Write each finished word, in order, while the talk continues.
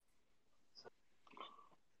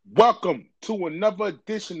Welcome to another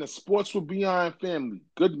edition of Sports with Beyond Family.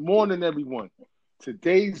 Good morning, everyone.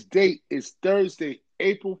 Today's date is Thursday,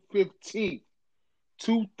 April 15th,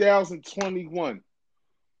 2021.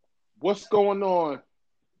 What's going on,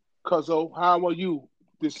 Cuzzo? How are you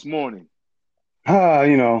this morning?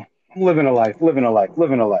 Living a life, living a life,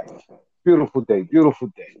 living a life. Beautiful day, beautiful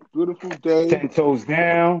day. Beautiful day. 10 toes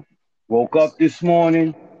down. Woke up this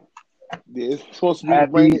morning. It's supposed to be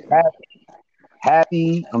Happy, raining. happy,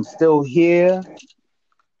 happy. I'm still here.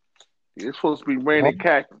 It's supposed to be raining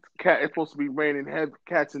cat. It's supposed to be raining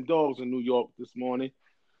cats and dogs in New York this morning,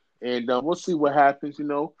 and we'll see what happens.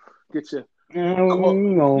 Get your co-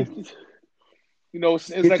 You know, get,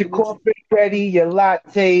 it's get like your coffee ready, your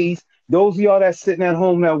lattes. Those of y'all that's sitting at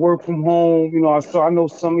home that work from home, I know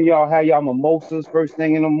some of y'all have y'all mimosas first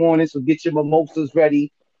thing in the morning, so get your mimosas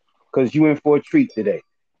ready because you in for a treat today.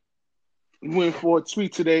 we went for a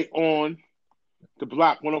tweet today on the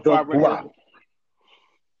Block The 105 block, Radio.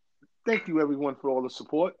 Thank you, everyone, for all the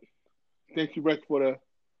support. Thank you, Rick, for the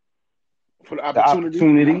the opportunity.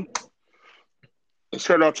 opportunity. And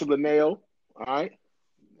shout out to Linnell. All right,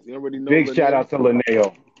 you already know Big shout Linnell. out to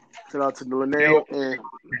Linneo. Shout out to Linnell, and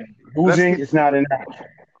let's Losing get is not an option.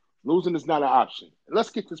 losing is not an option. Let's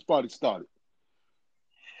get this party started.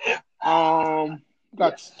 We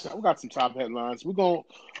got some top headlines. We're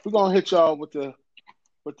gonna hit y'all with the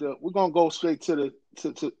we're gonna go straight to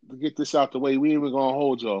get this out the way. We ain't even gonna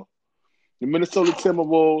hold y'all. The Minnesota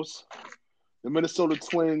Timberwolves, the Minnesota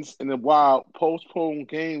Twins, and the Wild postponed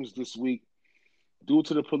games this week due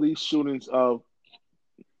to the police shootings of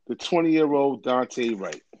the 20-year-old Dante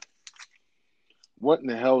Wright. What in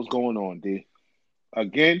the hell is going on, D?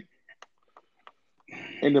 Again,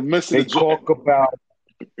 in the midst of They talk about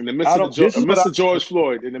in the midst I of don't this is what I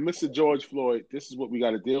in the midst of George Floyd, this is what we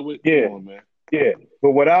got to deal with. Come yeah, on, man. yeah.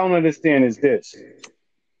 But what I don't understand is this.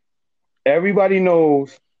 Everybody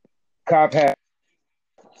knows cop had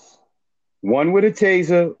one with a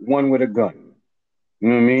taser, one with a gun. You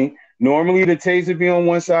know what I mean? Normally the taser be on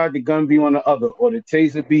one side, the gun be on the other, or the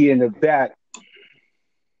taser be in the back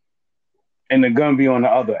and the gun be on the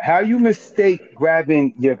other. How you mistake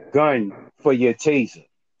grabbing your gun for your taser?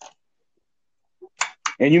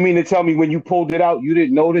 And you mean to tell me when you pulled it out, you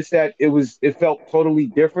didn't notice that it felt totally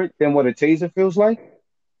different than what a taser feels like?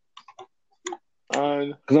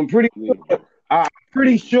 Because Unbelievable. I'm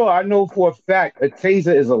pretty sure I know for a fact a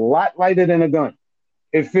taser is a lot lighter than a gun.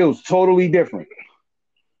 It feels totally different.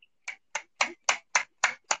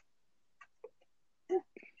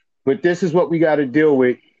 But this is what we got to deal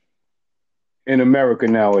with in America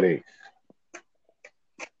nowadays.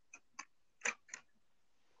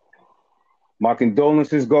 My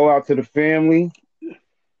condolences go out to the family.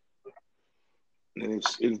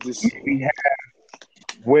 It's just We have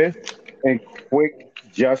swift and quick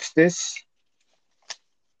justice.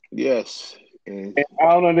 yes, and And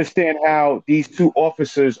I don't understand how these two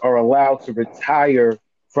officers are allowed to retire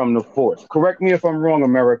from the force. Correct me if I'm wrong,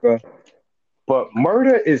 America, but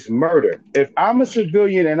murder is murder. If I'm a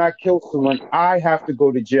civilian and I kill someone, I have to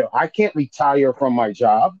go to jail. I can't retire from my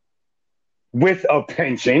job with a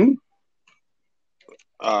pension,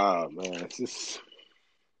 man, it's just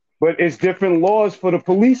but it's different laws for the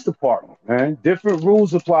police department, man. Different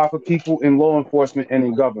rules apply for people in law enforcement and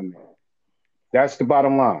in government. That's the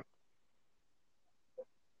bottom line.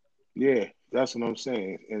 yeah, that's what I'm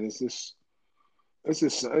saying, and it's just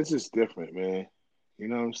different, man. You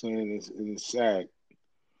know what I'm saying? It's sad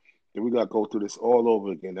that we got to go through this all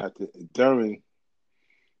over again after during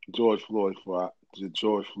the George Floyd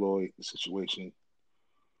situation.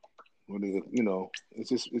 When it's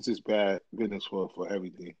just bad business for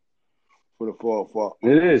everything for the for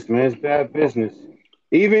It is, man. It's bad business.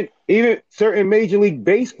 Even certain Major League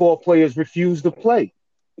Baseball players refuse to play.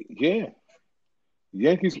 yeah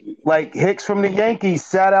Yankees. Like Hicks from the Yankees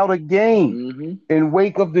sat out a game Hmm. in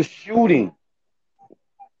wake of the shooting.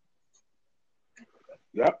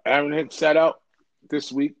 Yep, Aaron Hicks sat out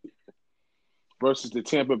this week versus the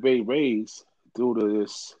Tampa Bay Rays due to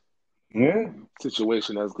this Yeah,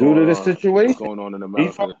 situation due to the situation. going on in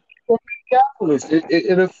He's from America. Minneapolis.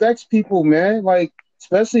 It affects people, man. Like,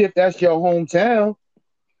 especially if that's your hometown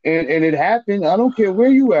and it happened. I don't care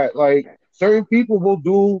where you at. Like, certain people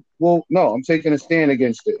no, I'm taking a stand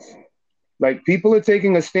against this. Like, people are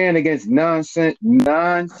taking a stand against nonsense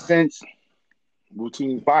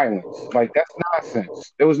Routine, violence. Like, that's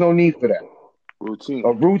nonsense. There was no need for that. A routine.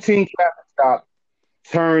 routine traffic stop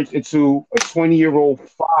turns into a 20-year-old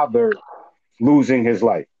father losing his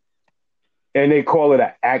life. And they call it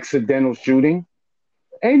an accidental shooting.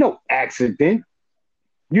 Ain't no accident.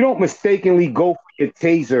 You don't mistakenly go for your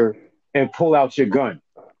taser and pull out your gun.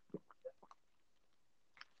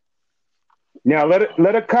 Now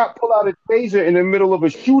let a cop pull out a taser in the middle of a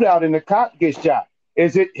shootout and the cop gets shot.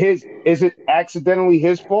 Is it accidentally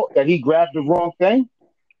his fault that he grabbed the wrong thing?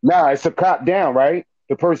 Nah, it's a cop down, right?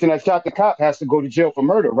 The person that shot the cop has to go to jail for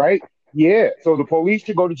murder, right? Yeah. So the police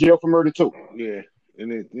should go to jail for murder too. Yeah,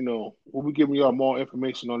 and then we'll be giving y'all more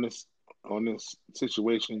information on this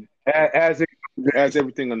situation As it, as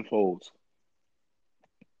everything unfolds.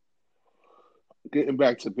 Getting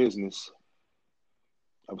back to business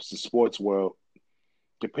of the sports world,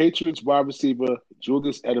 the Patriots wide receiver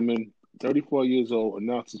Julius Edelman, 34 years old,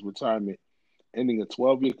 announced his retirement, ending a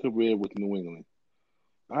 12-year career with New England.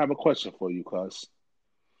 I have a question for you, cuz.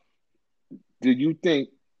 Did you think,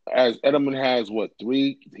 as Edelman has what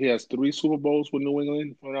three? He has three Super Bowls with New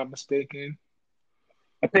England, if I'm not mistaken.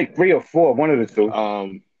 I think 3 or 4, one of the two.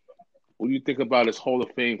 When you think about his Hall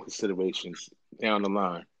of Fame considerations down the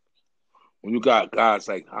line, when you got guys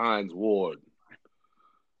like Hines Ward,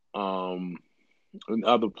 and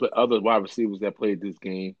other wide receivers that played this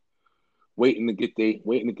game, waiting to get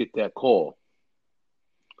that call.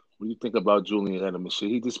 When you think about Julian Edelman, should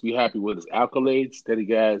he just be happy with his accolades that he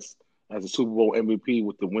has as a Super Bowl MVP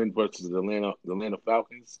with the win versus the Atlanta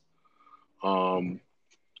Falcons?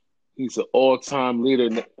 He's an all-time leader.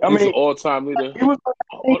 He's an all-time leader.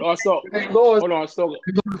 Hold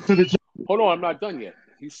on, I'm not done yet.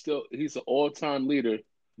 He's an all-time leader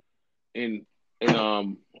in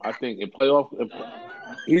I think in playoff.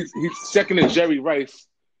 He's second to Jerry Rice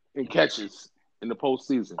in catches in the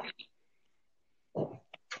postseason.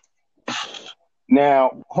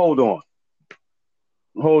 Now, hold on.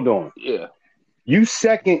 Yeah. You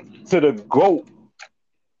second to the GOAT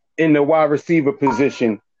in the wide receiver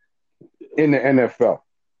position in the NFL.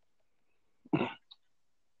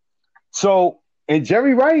 So, and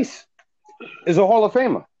Jerry Rice is a Hall of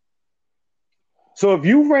Famer. So if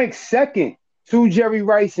you rank second to Jerry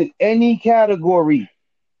Rice in any category,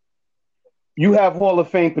 you have Hall of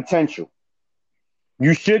Fame potential.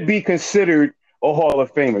 You should be considered a Hall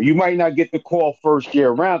of Famer. You might not get the call first year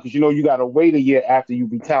around because you got to wait a year after you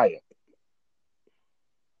retire.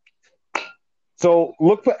 So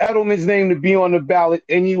look for Edelman's name to be on the ballot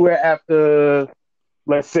anywhere after,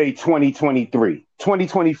 let's say, 2023.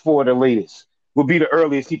 2024, the latest, will be the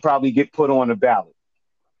earliest he probably get put on the ballot.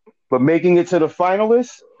 But making it to the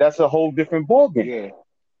finalists, that's a whole different ballgame. Yeah.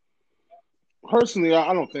 Personally,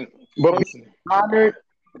 I don't think.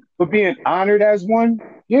 Being honored as one,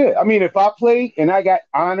 yeah. I mean, if I played and I got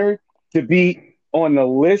honored to be on the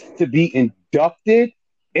list to be inducted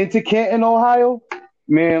into Canton, Ohio,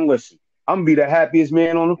 man, listen, I'm gonna be the happiest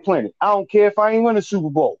man on the planet. I don't care if I ain't win a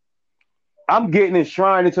Super Bowl. I'm getting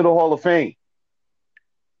enshrined into the Hall of Fame.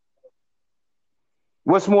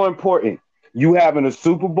 What's more important? You having a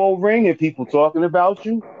Super Bowl ring and people talking about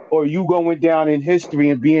you, or you going down in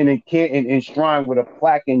history and being in Canton enshrined with a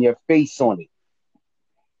plaque in your face on it,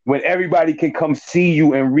 when everybody can come see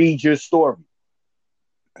you and read your story?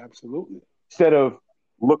 Absolutely. Instead of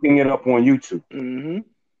looking it up on YouTube. Mm-hmm.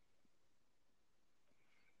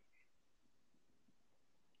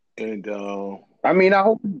 And I mean, I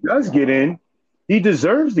hope he does get in. He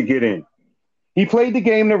deserves to get in. He played the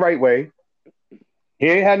game the right way. He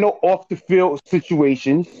ain't had no off the field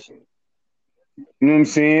situations. You know what I'm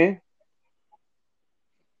saying?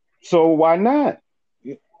 So why not?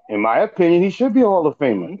 In my opinion, he should be a Hall of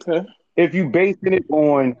Famer. Okay. If you basing it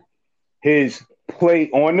on his play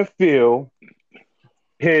on the field,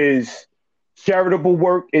 his charitable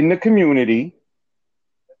work in the community,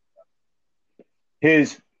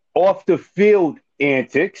 his off the field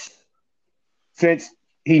antics, since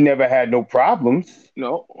he never had no problems.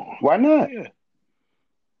 No. Why not? Yeah.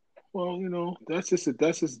 Well, that's just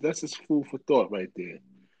food for thought right there.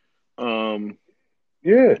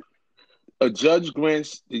 Yeah. A judge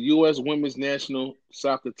grants the U.S. women's national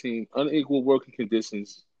soccer team unequal working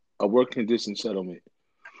conditions, a work condition settlement.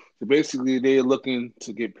 So basically, they're looking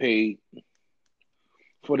to get paid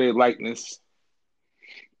for their likeness,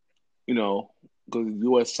 because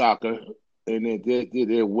U.S. soccer, and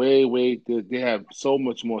they're way, they have so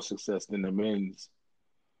much more success than the men's.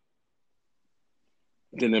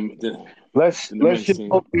 Let's just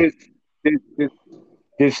hope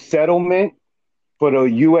this settlement for the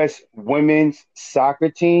U.S. women's soccer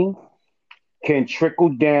team can trickle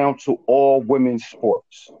down to all women's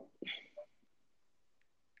sports.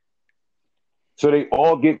 So they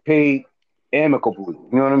all get paid amicably. You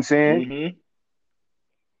know what I'm saying? Mm-hmm.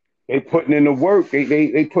 They putting in the work.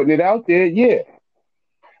 They putting it out there. Yeah.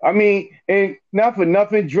 I mean, and not for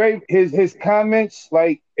nothing, Dre, his comments,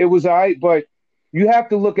 like, it was all right, but you have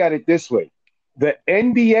to look at it this way. The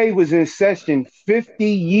NBA was in session 50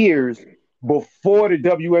 years before the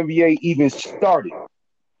WNBA even started.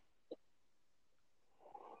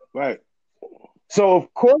 Right. So,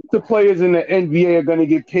 of course, the players in the NBA are going to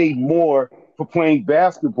get paid more for playing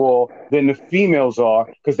basketball than the females are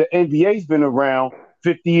because the NBA's been around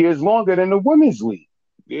 50 years longer than the women's league.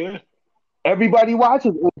 Yeah. Everybody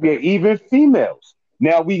watches NBA, even females.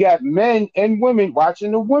 Now we got men and women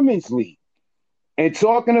watching the women's league and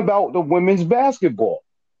talking about the women's basketball.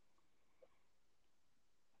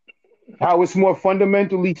 How it's more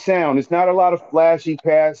fundamentally sound. It's not a lot of flashy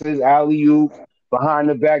passes, alley-oops, behind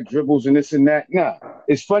the back dribbles, and this and that. Nah,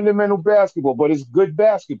 it's fundamental basketball, but it's good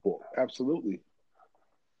basketball. Absolutely.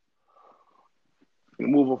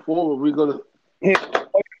 And moving forward, we're gonna.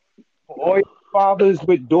 All your fathers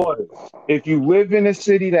with daughters. If you live in a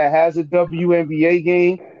city that has a WNBA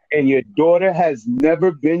game and your daughter has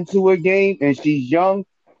never been to a game and she's young,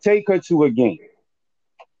 take her to a game.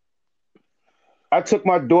 I took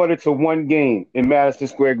my daughter to one game in Madison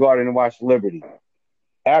Square Garden and watched Liberty.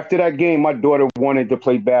 After that game, my daughter wanted to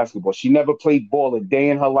play basketball. She never played ball a day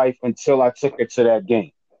in her life until I took her to that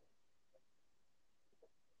game.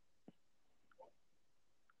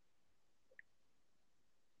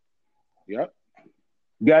 Yep.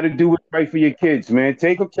 Got to do what's right for your kids, man.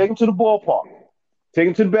 Take them to the ballpark. Take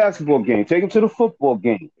them to the basketball game. Take them to the football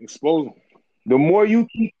game. Expose them. The more you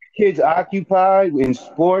keep kids occupied in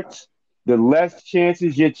sports, the less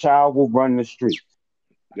chances your child will run the streets.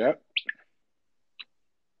 Yep.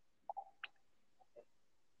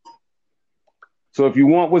 So if you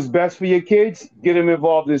want what's best for your kids, get them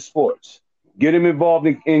involved in sports. Get them involved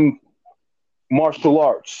in martial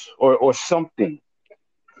arts or something.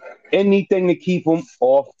 Anything to keep them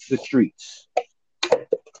off the streets.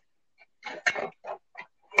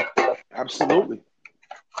 Absolutely.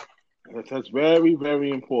 That's very,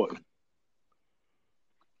 very important.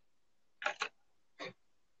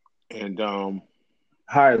 And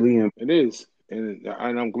highly important. It is. And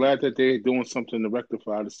I'm glad that they're doing something to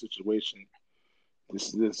rectify the situation.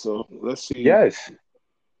 So let's see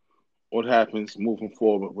what happens moving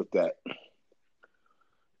forward with that.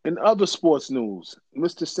 In other sports news,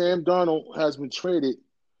 Mr. Sam Darnold has been traded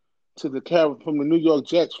from the New York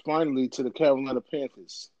Jets finally to the Carolina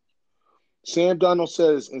Panthers. Sam Darnold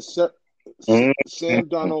says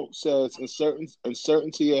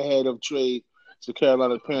uncertainty ahead of trade to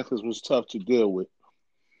Carolina Panthers was tough to deal with.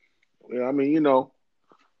 Yeah, I mean, he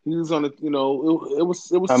was on it was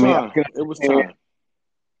time. It was time.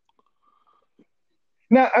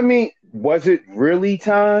 Now, I mean, was it really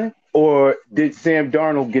time, or did Sam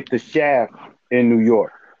Darnold get the shaft in New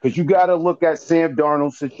York? Because you got to look at Sam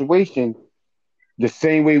Darnold's situation the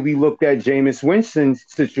same way we looked at Jameis Winston's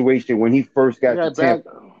situation when he first got to Tampa.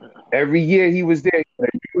 Every year he was there,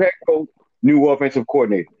 new head coach, new offensive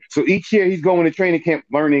coordinator. So each year he's going to training camp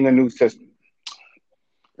learning a new system.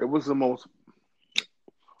 It was the most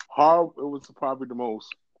hard. It was probably the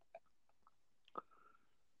most.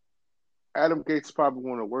 Adam Gase is probably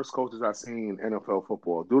one of the worst coaches I've seen in NFL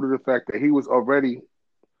football due to the fact that he was already.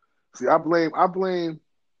 See, I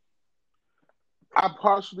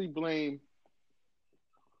partially blame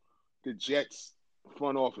the Jets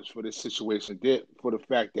front office for this situation. For the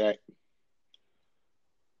fact that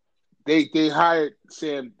they hired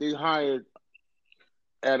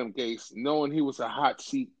Adam Gase knowing he was a hot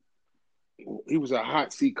seat. He was a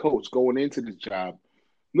hot seat coach going into the job.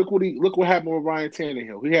 Look what happened with Ryan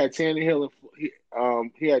Tannehill. He had Tannehill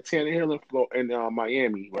in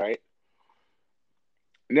Miami, right?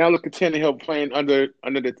 Now look at Tannehill playing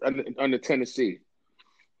under Tennessee.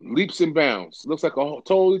 Leaps and bounds. Looks like a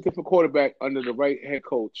totally different quarterback under the right head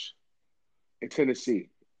coach in Tennessee.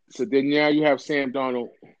 So then now you have Sam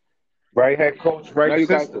Darnold. Right head coach, right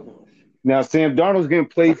system. Now Sam Darnold's getting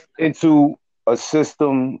placed into a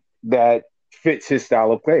system that fits his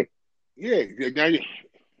style of play. Yeah.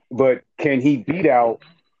 But can he beat out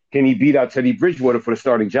Teddy Bridgewater for the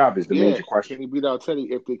starting job is the major question. Can he beat out Teddy?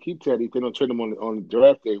 If they keep Teddy, if they don't trade him on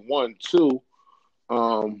draft day 1, 2,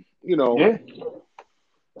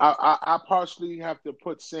 I partially have to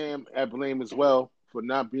put Sam at blame as well for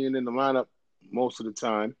not being in the lineup most of the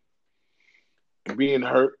time, being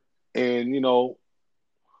hurt, and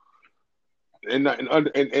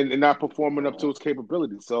and not performing up to his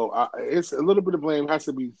capabilities. So it's a little bit of blame has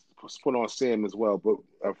to be put on Sam as well. But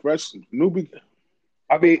a fresh newbie.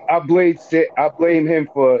 I mean, I blame him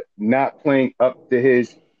for not playing up to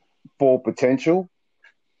his full potential.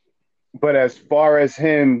 But as far as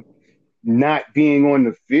him not being on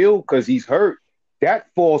the field because he's hurt,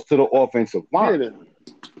 that falls to the offensive line. Yeah.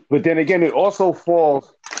 But then again, it also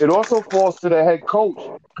falls to the head coach.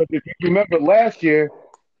 Because if you remember last year,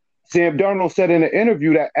 Sam Darnold said in an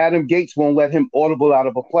interview that Adam Gates won't let him audible out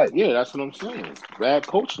of a play. Yeah, that's what I'm saying. It's bad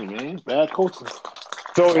coaching, man. Bad coaching.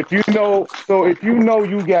 So if you know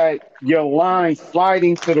you got your line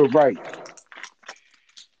sliding to the right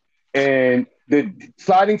and the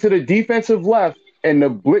sliding to the defensive left and the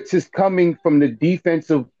blitz is coming from the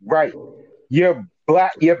defensive right, your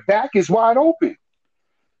back is wide open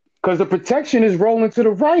because the protection is rolling to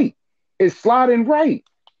the right. It's sliding right.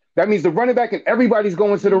 That means the running back and everybody's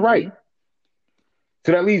going to the right.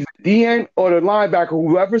 So that leaves the DN or the linebacker,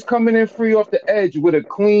 whoever's coming in free off the edge with a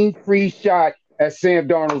clean, free shot at Sam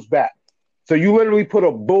Darnold's back. So you literally put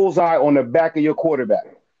a bullseye on the back of your quarterback,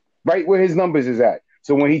 right where his numbers is at.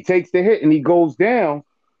 So when he takes the hit and he goes down,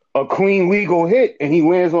 a clean, legal hit, and he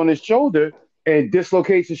lands on his shoulder and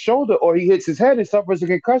dislocates his shoulder, or he hits his head and suffers a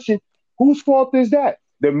concussion, whose fault is that?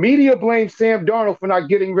 The media blames Sam Darnold for not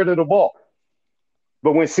getting rid of the ball.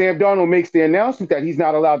 But when Sam Darnold makes the announcement that he's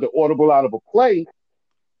not allowed to audible out of a play,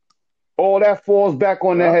 all that falls back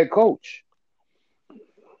on the head coach.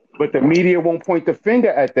 But the media won't point the finger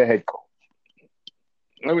at the head coach.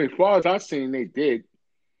 I mean, as far as I've seen, they did.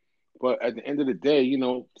 But at the end of the day, you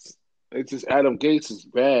know, it's just Adam Gates is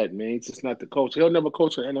bad, man. He's just not the coach. He'll never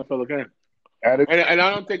coach an NFL again. And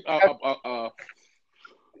I don't think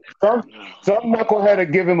some knucklehead will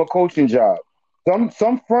give him a coaching job.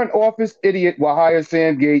 Some front office idiot will hire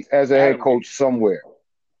Sam Gates as a head coach somewhere.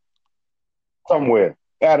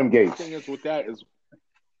 Adam Gates. The thing is with that is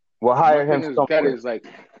we'll hire him somewhere. That is like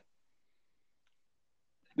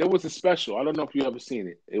there was a special. I don't know if you ever seen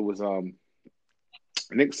it. It was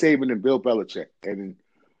Nick Saban and Bill Belichick. And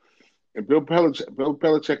Bill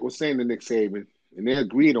Belichick was saying to Nick Saban, and they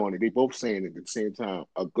agreed on it. They both saying it at the same time.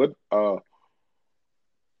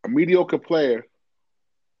 A mediocre player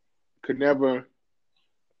could never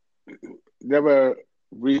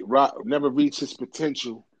reach his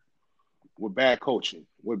potential with bad coaching.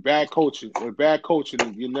 With bad coaching,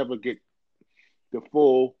 you never get the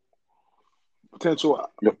full potential.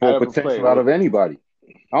 Out of anybody.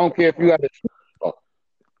 I don't care if you got the truth.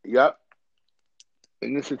 Yep.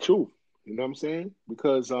 And it's the truth. You know what I'm saying?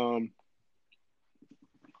 Because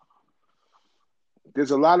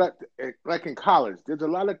there's a lot of, like in college, there's a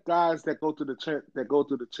lot of guys that go through the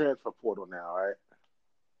transfer portal now, right?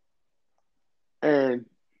 And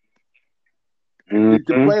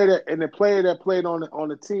the player that played on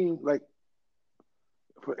the team, like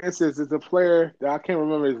for instance, there's a player that I can't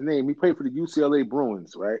remember his name. He played for the UCLA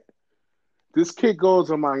Bruins, right? This kid goes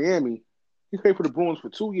to Miami. He played for the Bruins for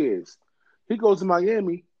 2 years. He goes to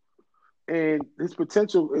Miami, and his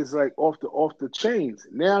potential is like off the chains.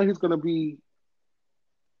 Now he's going to be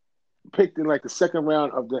picked in like the second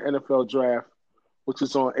round of the NFL draft, which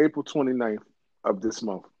is on April 29th of this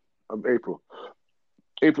month of April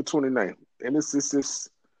 29th. And this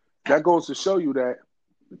that goes to show you that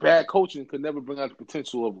bad coaching could never bring out the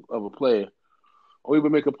potential of a player or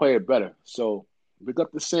even make a player better. So pick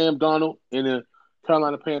up the Sam Darnold in the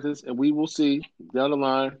Carolina Panthers, and we will see down the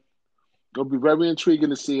line. It'll be very intriguing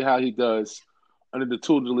to see how he does under the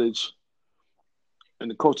tutelage and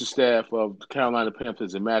the coaching staff of the Carolina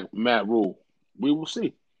Panthers and Matt Rule. We will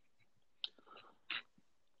see.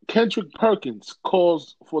 Kendrick Perkins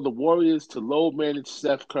calls for the Warriors to load manage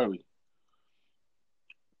Steph Curry.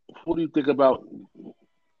 What do you think about?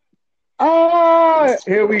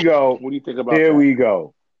 Here we go. What do you think about? Here we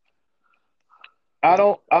go. I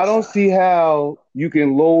don't see how you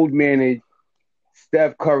can load manage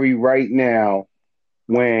Steph Curry right now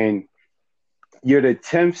when you're the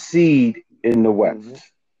 10th seed in the West.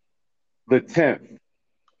 Mm-hmm. The 10th.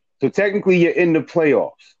 So technically you're in the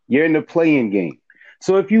playoffs. You're in the play-in game.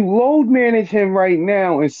 So if you load manage him right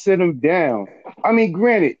now and sit him down, I mean,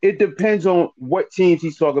 granted, it depends on what teams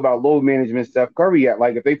he's talking about load management Steph Curry at.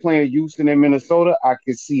 Like if they play in Houston and Minnesota, I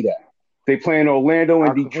can see that. If they play in Orlando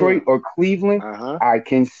and Detroit or Cleveland, I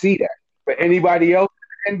can see that. But anybody else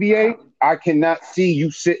in the NBA, I cannot see you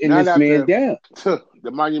sitting this man down.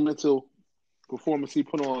 The monumental performance he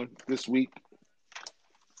put on this week.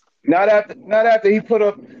 Not after he put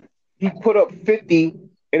up 50,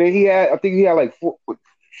 and then I think he had like 4.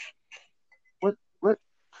 What?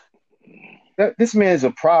 This man's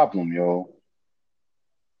a problem, yo.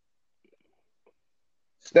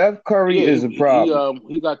 Steph Curry is a problem.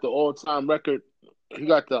 He got the all-time record. He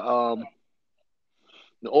got the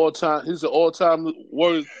all-time. He's the all-time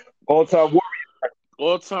Warriors.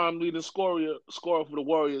 All-time leading scorer for the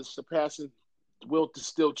Warriors, surpassing Wilt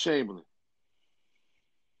Still Chamberlain.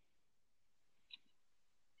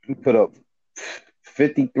 He put up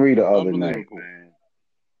 53 the other night, man.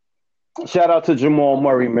 Shout out to Jamal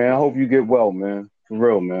Murray, man. I hope you get well, man. For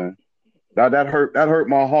real, man. That hurt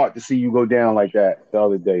my heart to see you go down like that the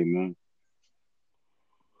other day, man.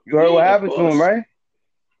 You heard what Yeah, of happened to him, course. right?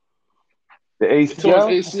 The He tore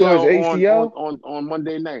his ACL. He tore his ACL ACL. on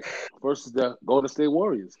Monday night versus the Golden State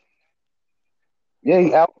Warriors. Yeah,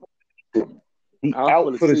 he out. He Out for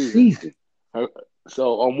out the for the season. season.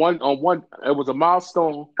 So it was a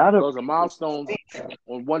milestone. Out There of was a milestone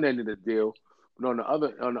on one end of the deal, but on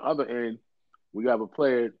the other end, we have a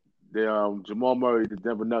player, Jamal Murray, the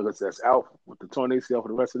Denver Nuggets, that's out with the torn ACL for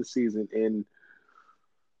the rest of the season, and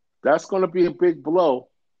that's going to be a big blow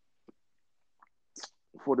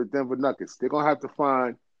for the Denver Nuggets. They're going to have to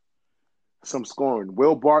find some scoring.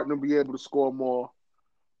 Will Barton will be able to score more.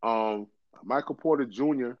 Michael Porter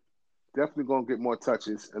Jr. definitely going to get more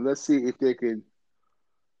touches, and let's see if they can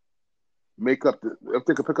make up the if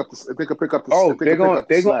they can pick up the if they can pick up the Oh, if they can pick up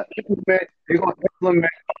the slack.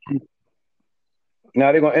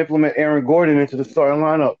 They're gonna implement Aaron Gordon into the starting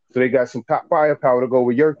lineup. So they got some top firepower to go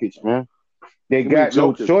with Jokic, man. They got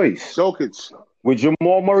no choice. Jokic. With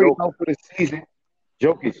Jamal Murray out for the season,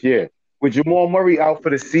 Jokic, yeah. With Jamal Murray out for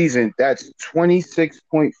the season, that's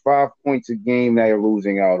 26.5 points a game that you're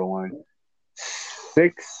losing out on.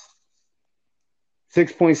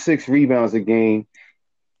 6.6 rebounds a game.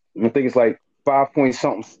 I think it's like 5 point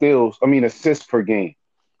something assists per game.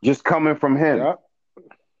 Just coming from him. Yeah.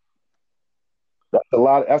 That's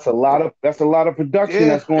a lot of production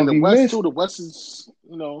that's going to be West missed. too. The West is,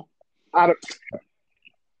 in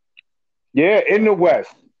the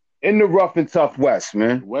West. In the rough and tough West,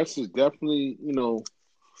 man. West is definitely,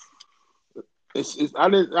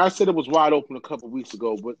 I said it was wide open a couple of weeks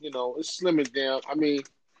ago, but it's slimming down. I mean,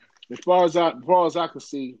 as far as I can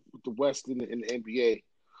see with the West in the NBA,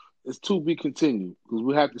 it's to be continued because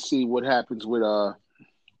we have to see what happens with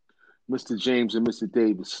Mr. James and Mr.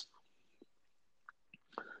 Davis.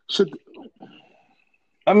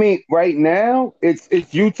 Right now it's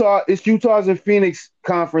Utah's and Phoenix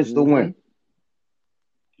conference to win.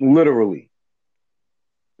 Literally.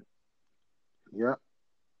 Yeah.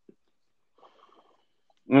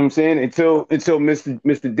 You know what I'm saying? Until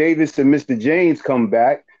Mr. Davis and Mr. James come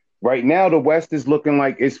back. Right now the West is looking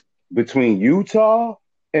like it's between Utah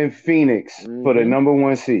and Phoenix for the number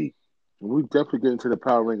 1 seed. We definitely get into the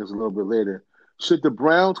power rankings a little bit later. Should the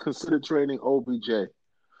Browns consider trading OBJ?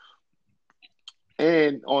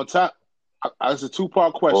 And on top, it's a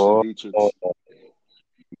two-part question, Dietrich.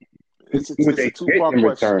 It's a two-part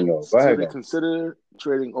question. Should they consider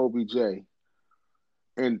trading OBJ?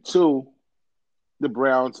 And 2, the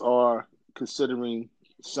Browns are considering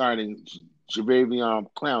signing Jadeveon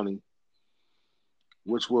Clowney,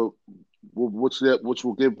 which will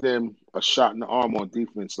give them a shot in the arm on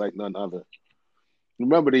defense like none other.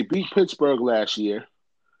 Remember, they beat Pittsburgh last year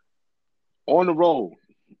on the road,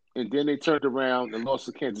 and then they turned around and lost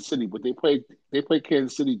to Kansas City. But they played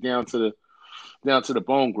Kansas City down to the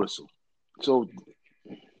bone gristle. So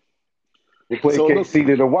they played KC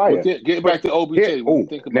to the wire. Get back to OBJ. What do you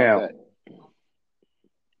think about that?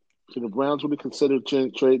 Should the Browns really consider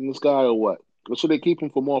trading this guy or what? Or should they keep him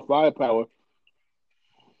for more firepower?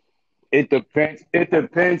 It depends. It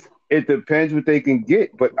depends what they can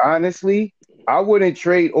get. But honestly, I wouldn't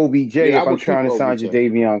trade OBJ if I'm trying to sign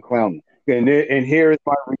Jadeveon Clowney. And here's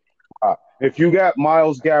my reason. If you got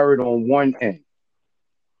Myles Garrett on one end,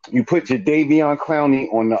 you put Jadeveon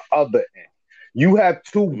Clowney on the other end. You have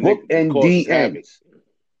 2 bookend DMs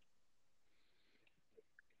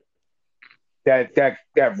that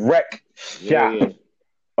wreck shop. Yeah.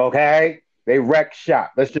 Okay? They wreck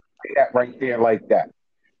shop. Let's just say that right there like that.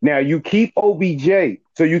 Now, you keep OBJ,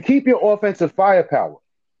 so you keep your offensive firepower.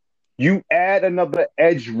 You add another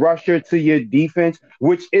edge rusher to your defense,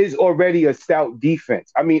 which is already a stout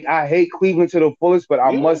defense. I mean, I hate Cleveland to the fullest, but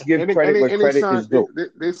I must give credit where credit is due.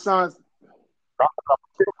 They signed.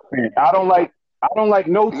 I don't like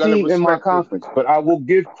no team in my conference, but I will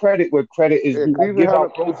give credit where credit is due. I give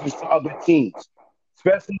out roses to other teams,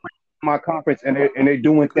 especially in my conference, and they're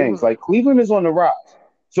doing things. Like Cleveland is on the rise.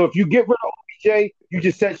 So if you get rid of OBJ, you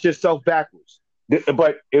just set yourself backwards.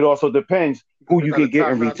 But it also depends who you can get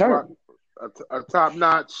in return. A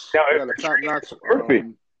top-notch. Perfect.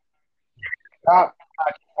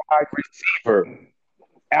 Top-notch wide receiver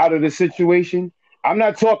out of the situation. I'm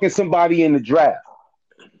not talking somebody in the draft.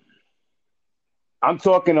 I'm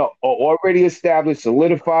talking an already established,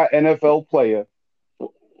 solidified NFL player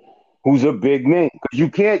who's a big name. Because you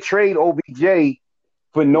can't trade OBJ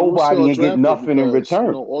for nobody and get nothing in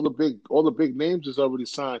return. All the big names is already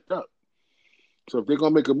signed up. So if they're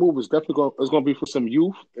gonna make a move, it's definitely gonna be for some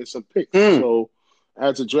youth and some picks. So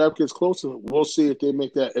as the draft gets closer, we'll see if they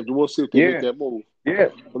make that. Make that move. Yeah.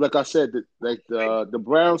 But like I said, the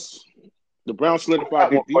Browns The Browns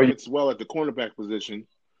solidified their defense well at the cornerback position.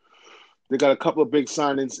 They got a couple of big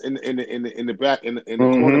signings in the back in the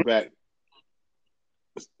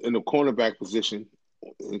cornerback position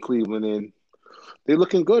in Cleveland, and they're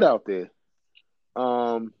looking good out there.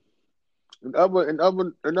 In other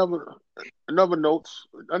notes,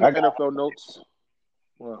 NFL notes.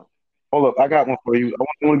 Wow. Hold up, I got one for you. I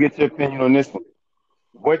want to get your opinion on this one.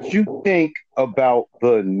 What you think about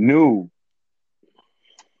the new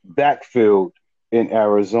backfield in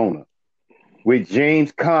Arizona with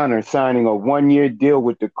James Conner signing a 1-year deal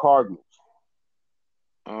with the Cardinals?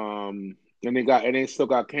 And they still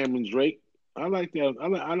got Cameron Drake. I like that.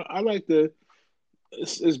 I like the.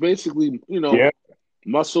 It's basically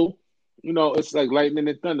muscle. It's like lightning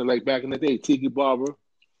and thunder, like back in the day, Tiki Barber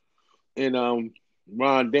and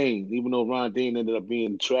Ron Dane. Even though Ron Dane ended up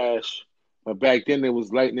being trash, but back then it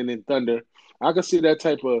was lightning and thunder. I could see that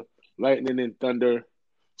type of lightning and thunder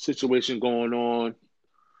situation going on.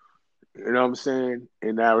 You know what I'm saying?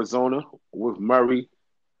 In Arizona with Murray.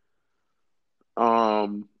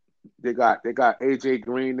 They got AJ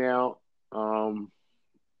Green now.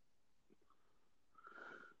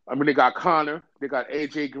 They got Connor. They got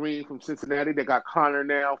AJ Green from Cincinnati. They got Connor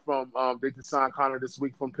now from they just signed Connor this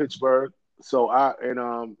week from Pittsburgh. So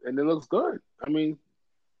and it looks good. I mean,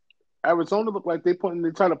 Arizona look like they trying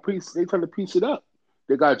to piece it up.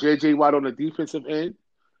 They got JJ Watt on the defensive end.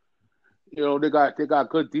 They got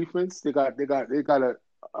good defense. They got Deshaun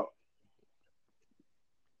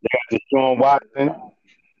Watson.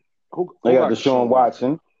 They got Deshaun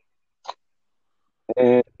Watson.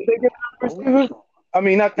 And they get receivers. I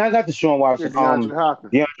mean, not Deshaun Watson. DeAndre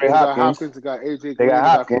Hopkins. DeAndre Hopkins. They got AJ Green. They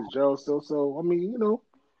got Fitzgerald still. So I mean,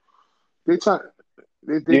 they trying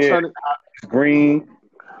to Green.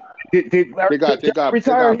 Did Larry they got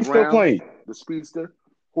retire? He's still playing. The speedster.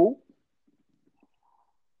 Who?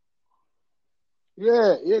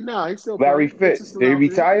 Yeah. Nah, he's still Larry playing. Fitz. Did he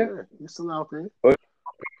retire? Yeah, he's still out there.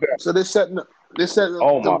 So they're setting.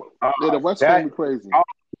 The West Coast be crazy.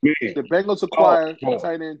 The Bengals acquired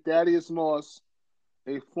tight end Thaddeus Moss,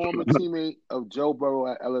 a former teammate of Joe Burrow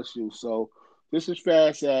at LSU. So this is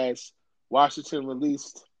fast as Washington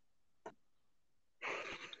released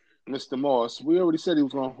Mr. Moss. We already said he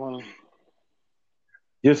was going to find him.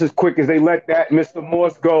 Just as quick as they let that Mr.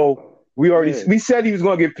 Moss go, we said he was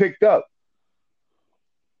going to get picked up.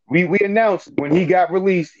 We announced when he got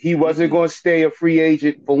released, he wasn't going to stay a free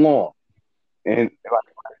agent for long. And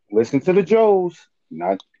listen to the Joes,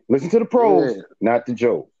 listen to the pros, not the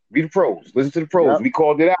Joes. Be the pros. Listen to the pros. Yep. We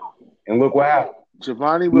called it out, and look what happened.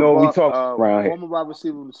 Giovanni we talk around former wide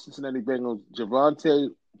receiver of the Cincinnati Bengals, Javonte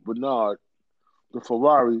Bernard, the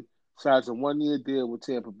Ferrari, signs a 1-year deal with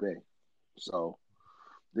Tampa Bay. So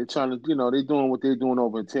they're trying to, they're doing what they're doing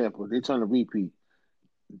over in Tampa. They're trying to repeat.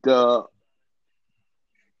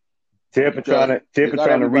 Tampa trying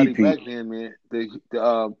to repeat. Back then, man.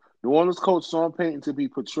 The New Orleans coach Sean Payton to be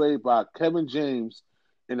portrayed by Kevin James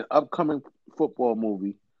in an upcoming football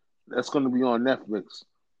movie that's going to be on Netflix.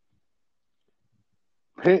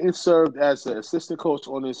 Payton served as an assistant coach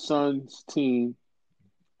on his son's 6th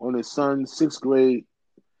grade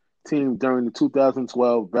team during the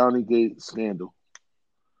 2012 Bounty Gate scandal.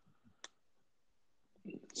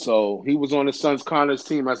 So he was on his son's Connor's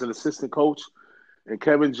team as an assistant coach. And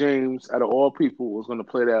Kevin James, out of all people, was going to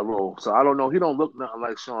play that role. So I don't know. He don't look nothing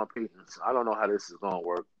like Sean Payton. So I don't know how this is going to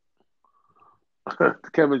work.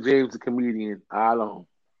 Kevin James, the comedian. I don't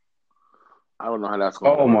know how that's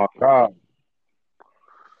going to work. Oh, my God.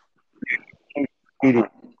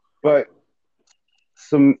 But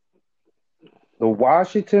the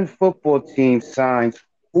Washington football team signs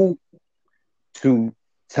who to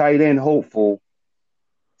tight end hopeful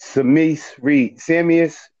Sammis Reyes.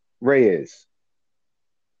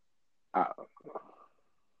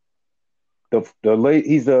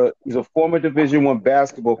 He's a former Division I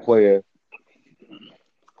basketball player,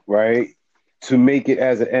 right? To make it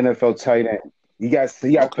as an NFL tight end, he got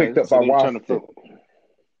picked up by Washington.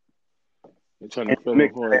 They're trying to fill the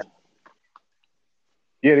void.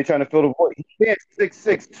 Yeah, they're trying to fill the void. He stands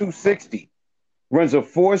 6'6", 260, runs a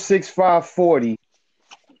 4.65 40.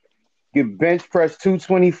 Get bench press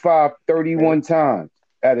 225 31 times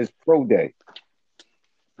at his pro day.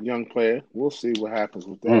 Young player. We'll see what happens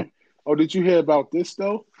with that. Oh, did you hear about this,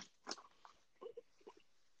 though?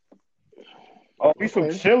 Oh, he's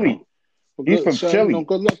from Chile. He's from Chile.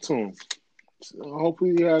 Good luck to him.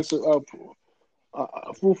 Hopefully he has a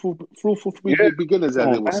fruitful beginners,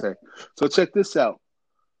 as they would say. So check this out.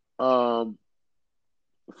 Former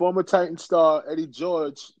Titan star Eddie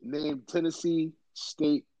George named Tennessee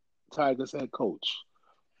State Tigers head coach.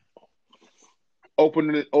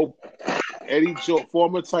 Opening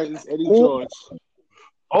Former Titans Eddie Ooh, George.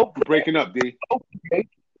 okay, You're breaking up, D. okay.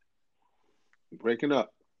 You're breaking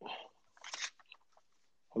up.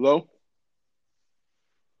 Hello?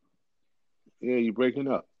 Yeah, you're breaking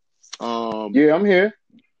up. Um, Yeah, I'm here.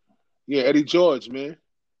 yeah, Eddie George, man.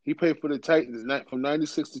 He played for the Titans from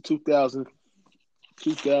 '96 to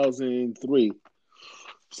 2003.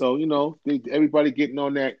 So, everybody getting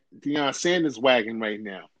on that Deion Sanders wagon right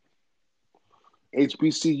now.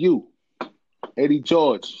 HBCU, Eddie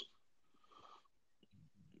George,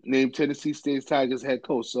 named Tennessee State Tigers head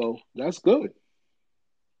coach. So that's good.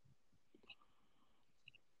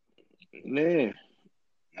 Man.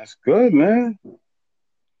 That's good, man.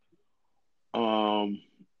 Um,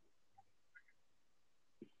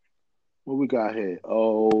 what we got here?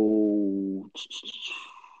 We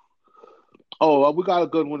got a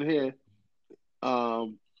good one here.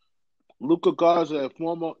 Um, Luka Garza,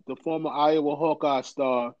 the former Iowa Hawkeye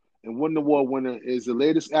star and Win Award winner, is the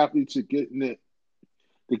latest athlete to get into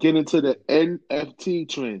the NFT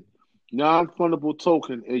trend, non-fundable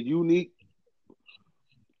token, the unique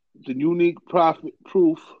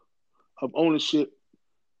proof of ownership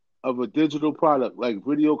of a digital product like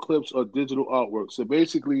video clips or digital artwork. So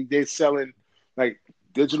basically, they're selling like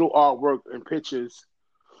digital artwork and pictures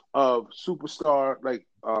of superstar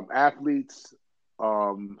athletes,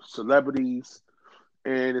 celebrities,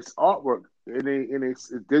 and it's artwork, and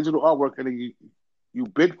it's digital artwork, and then you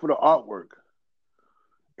bid for the artwork,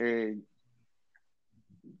 and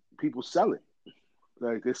people sell it.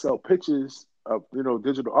 Like they sell pictures of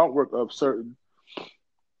digital artwork of certain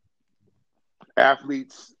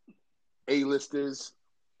athletes, A-listers,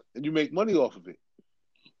 and you make money off of it.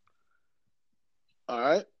 All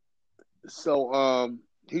right. So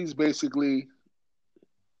he's basically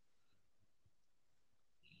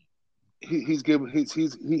he's given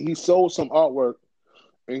he sold some artwork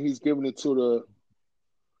and he's giving it to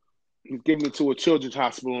a children's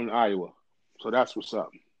hospital in Iowa. So that's what's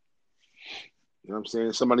up. You know what I'm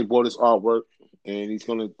saying? Somebody bought his artwork and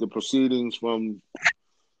the proceedings from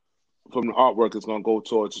the artwork is gonna go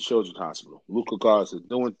towards the children's hospital. Luka Garza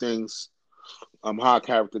doing things. High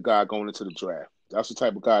character guy going into the draft. That's the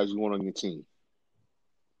type of guys you want on your team.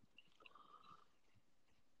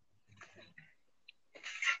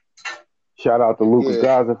 Shout out to Luka Yeah.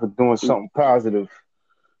 Garza for doing something positive.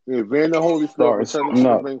 Yeah, Vander Holyfield Starting returning something to the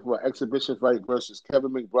up. ring for an exhibition fight versus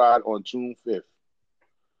Kevin McBride on June 5th.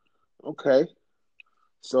 Okay.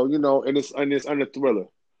 So, and it's under Thriller.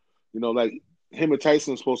 Like him and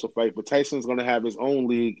Tyson's supposed to fight, but Tyson's gonna have his own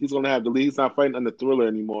league. He's gonna have the league. He's not fighting under Thriller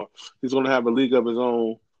anymore. He's gonna have a league of his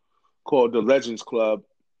own called the Legends Club.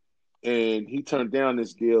 And he turned down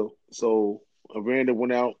this deal. So Evander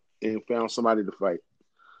went out and found somebody to fight.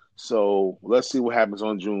 So let's see what happens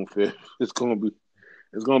on June 5th. It's gonna be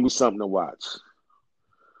something to watch.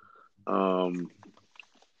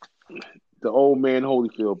 The old man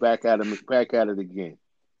Holyfield back at it again.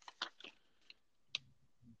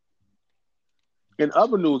 In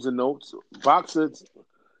other news and notes, boxers.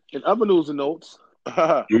 In other news and notes,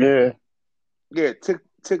 Yeah. yeah,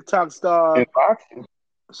 TikTok star. In boxing.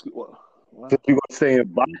 What? So you gonna say in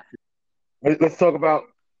boxing? Let's talk about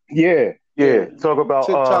talk TikTok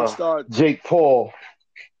about star. Jake Paul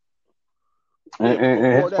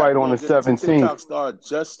and his fight on the 17th. TikTok star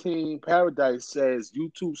Justine Paradise says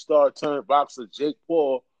YouTube star turned boxer Jake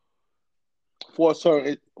Paul forced her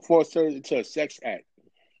into a sex act.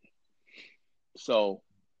 So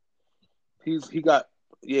he got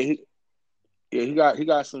some shit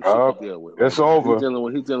to deal with. It's over.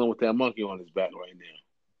 He's dealing with that monkey on his back right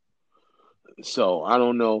now. So I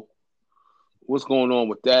don't know what's going on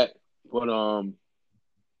with that, but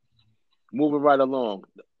moving right along.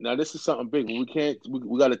 Now this is something big.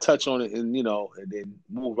 We got to touch on it and then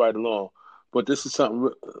move right along. But this is something.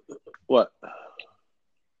 What?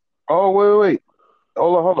 Oh wait.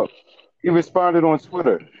 Hold up. He responded on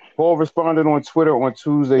Twitter. Paul responded on Twitter on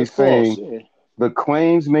Tuesday saying the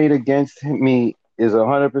claims made against me is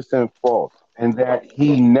 100% false and that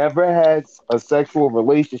he never had a sexual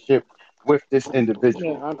relationship with this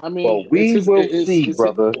individual. Yeah, I mean, but we will see,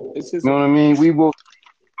 brother. You know what I mean? We will.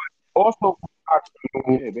 Also,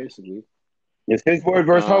 yeah, basically, it's his word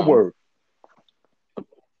versus her word.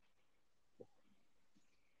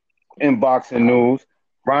 In boxing news,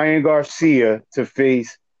 Ryan Garcia to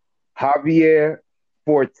face Javier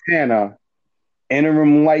Fortana,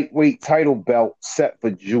 interim lightweight title belt set for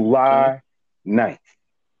July 9th.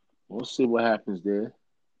 We'll see what happens there.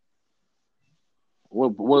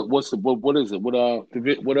 What is it?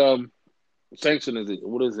 What sanction is it?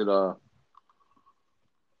 What is it?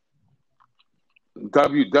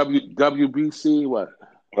 WBC what?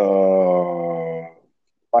 Like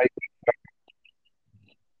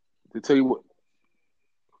To tell you what,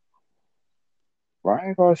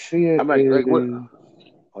 Ryan Garcia I'm like what? is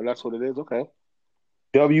Oh, that's what it is. Okay.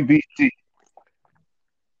 WBC.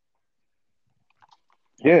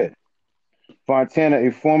 Yeah. Fontana,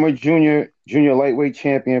 a former junior lightweight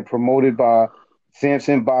champion promoted by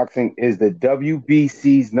Samson Boxing, is the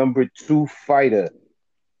WBC's #2 fighter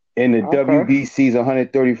in the Okay. WBC's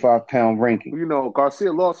 135-pound ranking. You know,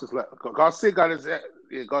 Garcia lost his last. Garcia got his.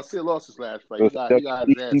 Yeah, Garcia lost his last fight. So He it's got a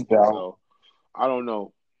his ass WBC beat. bout. So I don't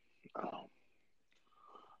know. Um,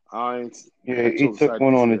 I ain't Yeah, not he too took excited one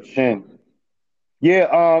to on see the it. chin.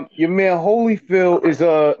 Yeah, your man Holyfield is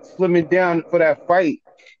slimming down for that fight,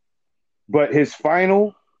 but his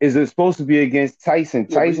final is supposed to be against Tyson.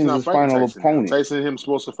 Yeah, but he's Tyson's not his fighting final Tyson now. opponent. Tyson and him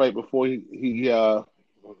supposed to fight before he.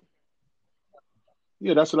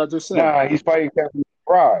 Yeah, that's what I just said. Nah, he's fighting Kevin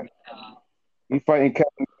McBride. He's fighting Kevin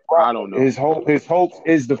I McBride. don't know. His hopes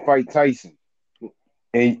is to fight Tyson,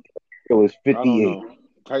 and it was I don't 58. know.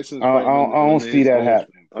 Tyson's I, fighting I don't see that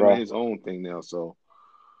happening, under bro. his own thing now. So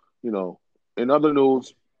you know. In other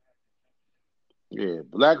news, yeah,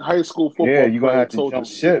 black high school Yeah, football you're gonna player have to told to jump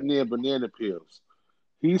sit ship. near banana peels.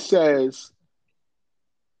 He says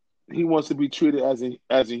he wants to be treated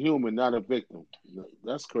as a human, not a victim.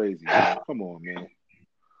 That's crazy, man. Come on, man.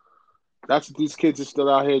 That's what these kids are still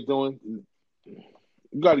out here doing.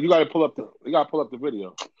 You got to pull up the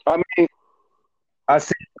video. I mean, I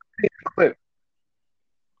seen the clip.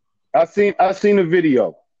 I seen the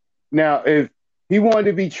video. Now, if he wanted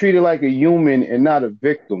to be treated like a human and not a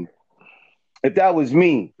victim, if that was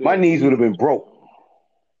me, my Yeah, knees would have been broke.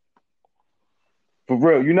 For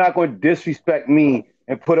real, you're not going to disrespect me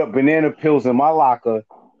and put up banana pills in my locker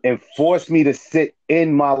and force me to sit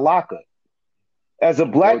in my locker. As a yo,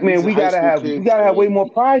 black these man, are high school we kids, gotta have way and more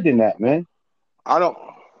pride than that, man. I don't.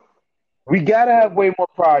 We gotta have way more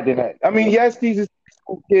pride than that. I mean, yes, these are high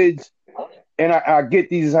school kids, and I get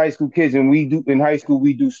these as high school kids, and we do in high school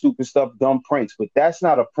we do stupid stuff, dumb pranks, but that's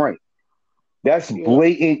not a prank. That's Yeah,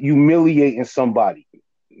 blatant humiliating somebody.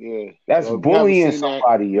 yeah. That's Yo, if you haven't bullying seen that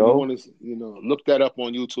somebody, and you yo. want to, look that up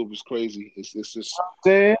on YouTube, it's crazy. It's just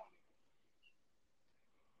Saying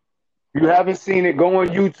you haven't seen it, go on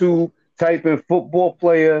YouTube, type in football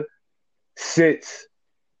player sits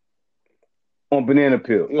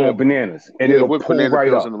yeah, on bananas, and yeah, it'll with pull banana right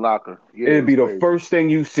peels in up. the locker. Yeah, It'll it was be the crazy. first thing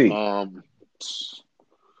you see. Um,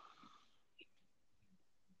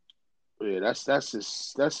 yeah, that's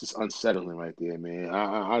just unsettling right there, man.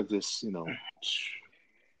 I just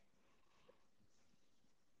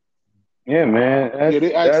Yeah, man. yeah,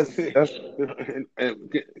 they asked That's and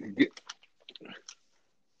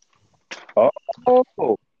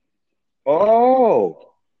oh oh.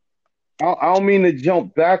 I don't mean to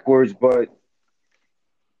jump backwards, but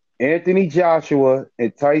Anthony Joshua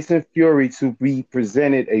and Tyson Fury to be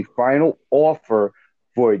presented a final offer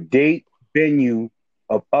for a date, venue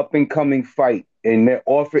of up and coming fight, and their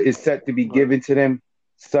offer is set to be given to them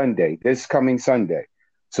Sunday, this coming Sunday.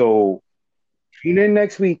 So tune in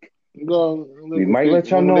next week. go We might they, let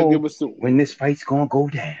y'all when they give know us the when this fight's gonna go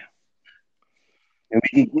down, and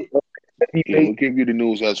we can get yeah, we'll heavyweight give you the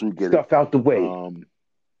news as we get it. stuff out the way. Um,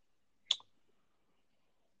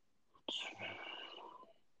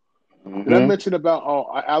 did I Mm-hmm. mention about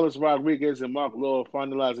Alex Rodriguez and Mark Lowell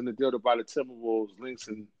finalizing the deal to buy the Timberwolves links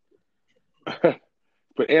and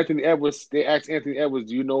but Anthony Edwards, they asked Anthony Edwards,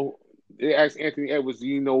 do you know? They asked Anthony Edwards, do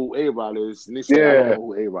you know who A-Rod is? And they said, I don't Yeah. know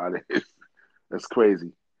who A-Rod is. That's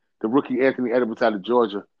crazy. The rookie Anthony Edwards out of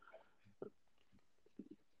Georgia.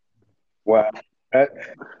 Wow. That,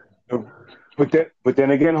 but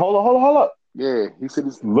then again, hold up. Yeah, he said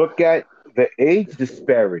he's Look at the age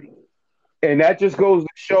disparity. And that just goes to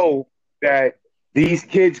show that these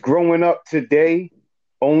kids growing up today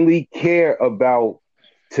only care about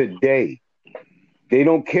today. They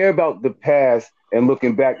don't care about the past and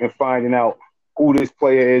looking back and finding out who this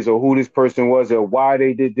player is or who this person was or why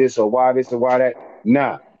they did this or why this or why that.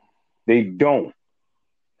 Nah, they don't.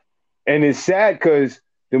 And it's sad because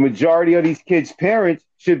the majority of these kids' parents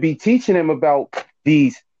should be teaching them about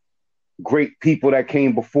these great people that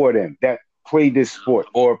came before them that played this sport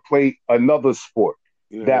or played another sport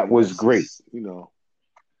that was that's great. just,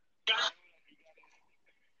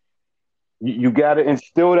 You got to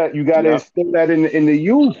instill that. You got to yeah, instill that in the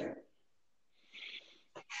youth.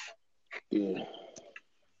 yeah.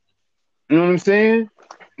 You know what I'm saying?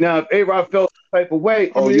 Now, if A-Rod felt the type of way,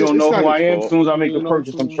 I oh, mean, you don't it's know not who his I am. As fault. soon as I make a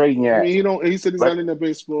purchase, I'm trading you I at. mean, he don't. He said he's Like, not into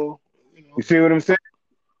baseball. you see what I'm saying?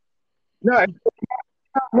 No, it's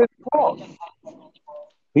not his fault.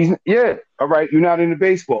 Yeah, all right. You're not into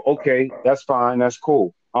baseball. Okay, that's fine. That's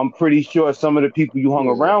cool. I'm pretty sure some of the people you hung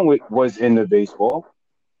Yeah, around with was in the baseball.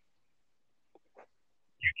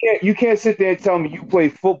 You can't sit there and tell me you play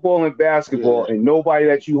football and basketball yeah, and nobody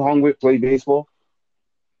that you hung with played baseball.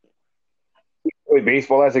 Played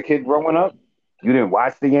baseball as a kid growing up. You didn't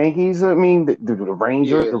watch the Yankees. I mean, the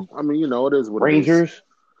Rangers, yeah. I mean, it is what it is. Rangers.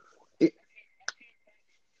 It,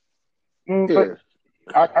 But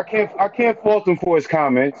yeah, I can't fault him for his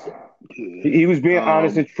comments. yeah. He was being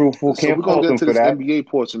honest and truthful. So Can't we're gonna fault get him into for this that. NBA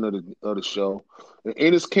portion of the show. And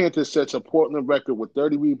Enes Kanter sets a Portland record with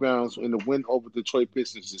 30 rebounds in the win over Detroit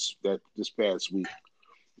Pistons this past week.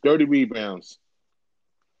 30 rebounds,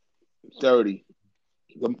 30.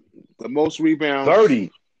 The the most rebounds,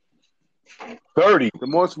 30, 30. the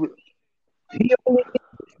most He only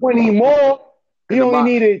needed 20 more. in He the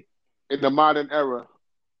only needed in the modern era.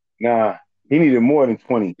 nah. He needed more than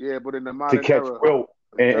 20 Yeah, but in the to modern catch era, Wilt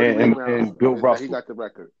 30 rebounds, and Bill and he Russell. got the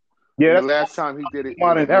record. Yeah, And the that's last time he did it,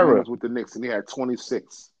 modern remember, he era. was with the Knicks, and he had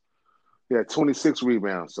 26. He had 26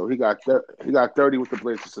 rebounds, so he got 30 with the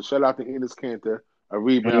Blazers. So shout out to Enes Kanter, a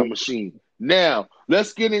rebound Mhm. machine. Now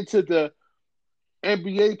let's get into the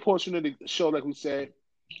NBA portion of the show. Like we said,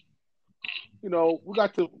 we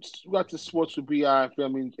got the sports with Bi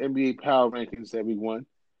family NBA power rankings. Everyone,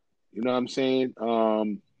 you know what I'm saying?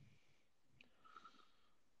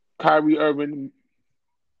 Kyrie Irving,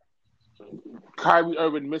 Kyrie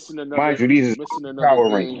Irving Mind you, these missing are another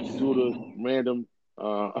power game rankings. due to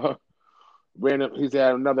uh random. He's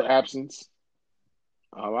had another absence.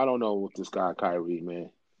 I don't know with this guy, Kyrie, man.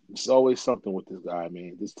 It's always something with this guy,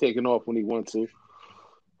 man. Just taking off when he wants to.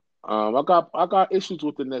 I got issues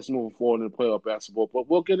with the Nets moving forward in the playoff basketball, but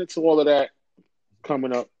we'll get into all of that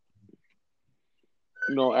coming up.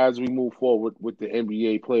 As we move forward with the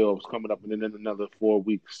NBA playoffs coming up in another 4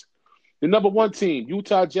 weeks. The number one team,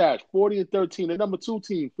 Utah Jazz, 40-13. The number two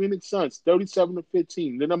team, Phoenix Suns,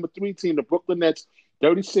 37-15. The number three team, the Brooklyn Nets,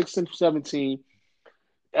 36-17.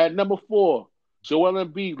 At number four, Joel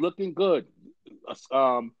Embiid looking good,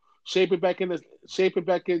 um, shaping back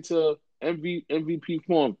into MVP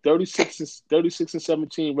form.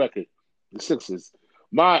 36-17 record. The Sixers.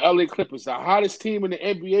 My LA Clippers, the hottest team in the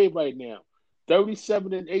NBA right now.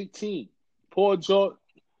 37-18. Paul George,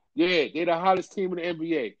 yeah, they're the hottest team in the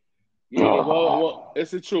NBA. Yeah, well,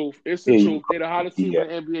 it's the truth. It's the Here you truth. They're the hottest team go.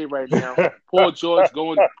 in the NBA right now. Paul George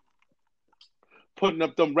putting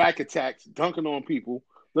up them rack attacks, dunking on people,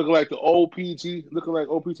 looking like the old PG, looking like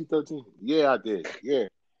OPG 13. Yeah, I did. Yeah,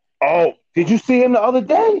 Oh, did you see him the other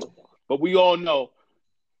day? but we all know.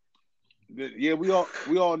 Yeah, we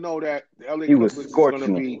all know that the LA He was Clippers is going to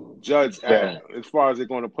scorching him. be judged Yeah. as far as they're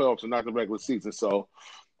going to playoffs and not the regular season. So,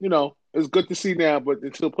 it's good to see now, but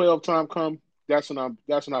until playoff time come, that's when I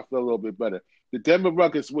feel a little bit better. The Denver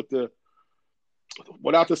Nuggets without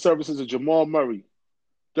the services of Jamal Murray,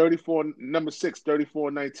 34, number 6,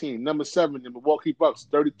 34-19. Number 7, the Milwaukee Bucks,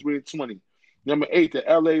 33-20. Number 8, the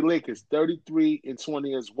LA Lakers,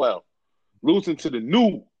 33-20 as well. Losing to the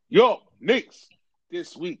New York Knicks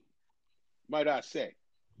this week, might I say.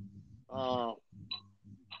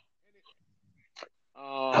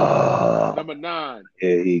 Uh, number 9,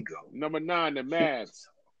 Here he go. the Mavs,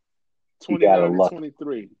 He got a 29 to lucky.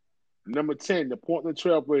 23. Number 10, the Portland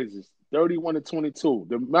Trailblazers, 31 to 22.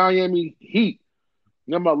 The Miami Heat,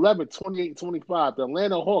 number 11, 28 25. The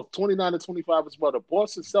Atlanta Hawks, 29 to 25 as well. The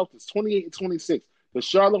Boston Celtics, 28 and 26. The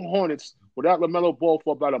Charlotte Hornets, without LaMelo Ball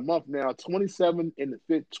for about a month now, 27 and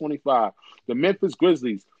 25. The Memphis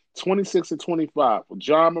Grizzlies, 26 and 25. With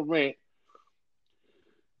John Morant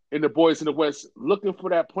and the boys in the West looking for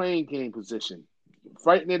that playing game position,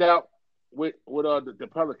 fighting it out with the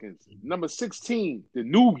Pelicans. Number 16, the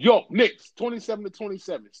New York Knicks, 27 to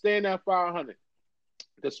 27, staying at 500.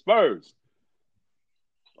 The Spurs.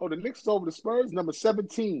 Oh, the Knicks over the Spurs. Number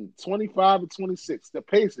 17, 25 and 26. The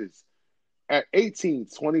Pacers at 18,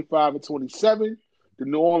 25 and 27. The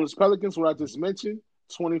New Orleans Pelicans, what I just mentioned,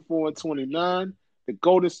 24 and 29. The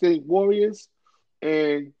Golden State Warriors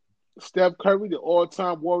and Steph Curry, the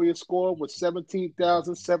all-time Warrior scorer with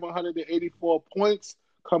 17,784 points,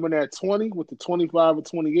 coming at 20 with the 25 and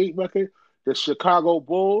 28 record. The Chicago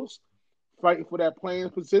Bulls fighting for that playing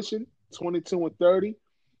position, 22 and 30.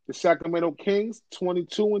 The Sacramento Kings,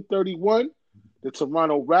 22 and 31. The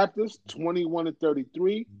Toronto Raptors, 21 and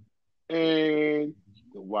 33. And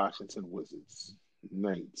the Washington Wizards,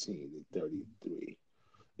 19 and 33.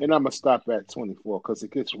 And I'm gonna stop at 24 because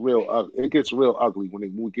it gets real ugly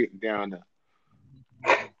when getting down to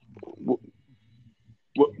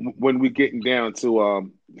when we getting down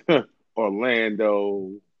to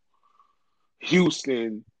Orlando,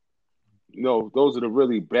 Houston, those are the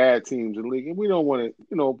really bad teams in the league, and we don't want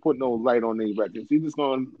to, put no light on their records. You're just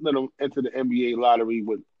gonna let them enter the NBA lottery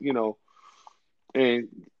with, and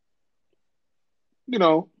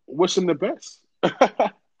wish them the best.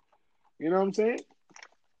 You know what I'm saying?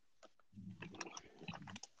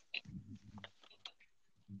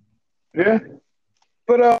 Yeah.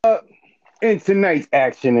 But in tonight's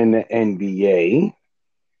action in the NBA,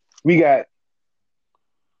 we got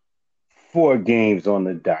 4 games on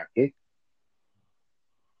the docket.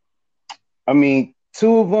 I mean,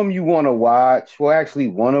 2 of them you want to watch. Well, actually,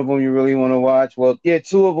 1 of them you really want to watch. Well, yeah,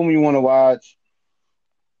 2 of them you want to watch.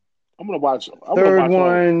 I'm gonna watch. Third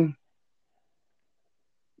one,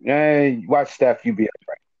 watch Steph. You be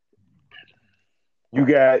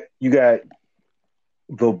right. You got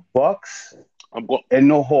the Bucks and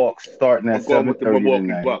the Hawks starting at 7:30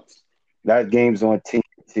 tonight. Bucks. That game's on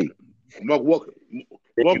TNT. Milwaukee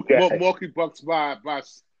Bucks by yeah,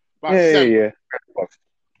 7. Yeah. The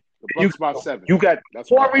Bucks by 7. You got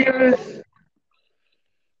Warriors.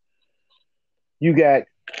 You got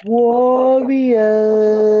Warriors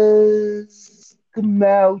come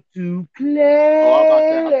out to play. Oh, I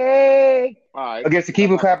got that. All right. Against the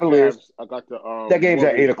Cleveland Cavaliers. I got the that game's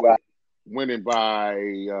at 8:00. Winning by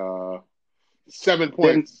 7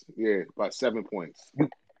 points. Yeah, by 7 points.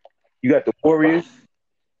 You got the Warriors.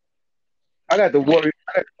 I got the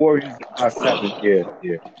Warriors by 7. Yeah.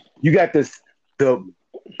 You got the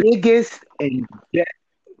biggest and best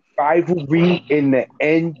rivalry in the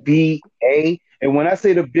NBA. And when I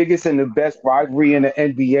say the biggest and the best rivalry in the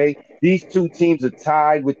NBA, these 2 teams are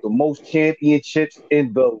tied with the most championships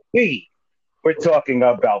in the league. We're talking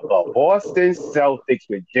about the Boston Celtics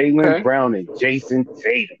with Jaylen Brown and Jason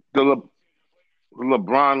Tatum. The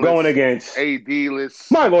LeBron going against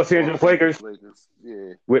AD-less. My Los Angeles Lakers.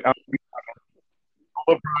 Yeah. With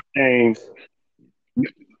LeBron James.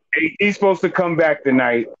 AD's supposed to come back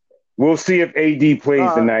tonight. We'll see if AD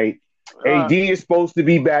plays tonight. AD is supposed to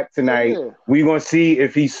be back tonight. Yeah. We're going to see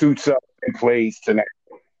if he suits up and plays tonight.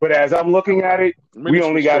 But as I'm looking at it, we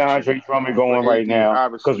only got Andre Drummond going right now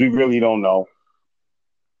because we really don't know.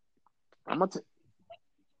 I'm going to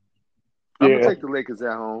take the Lakers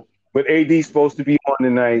at home. But AD's supposed to be on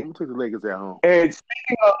tonight. I'm going to take the Lakers at home. And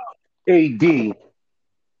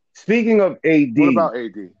speaking of AD. What about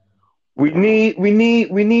AD? We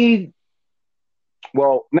need.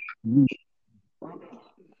 Well, not me.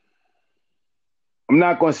 I'm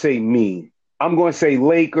not going to say me. I'm going to say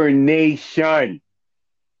Laker Nation.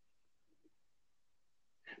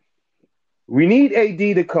 We need AD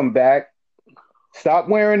to come back. Stop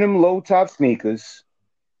wearing them low-top sneakers.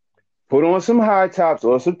 Put on some high tops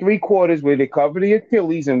or some 3/4 where they cover the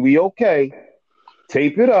Achilles and we okay.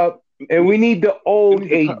 Tape it up. And we need the old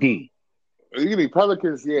AD. You need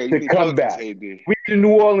Pelicans, yeah. To come back. AD. We need the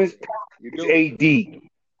New Orleans Pelicans AD to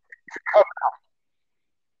come out.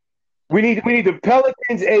 We need the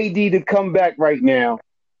Pelicans AD to come back right now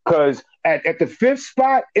because at the 5th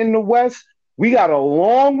spot in the West, we got a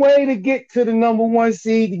long way to get to the number 1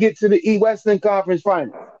 seed to get to the Western Conference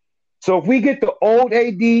Finals. So if we get the old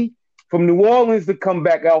AD from New Orleans to come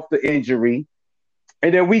back after injury,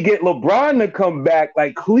 and then we get LeBron to come back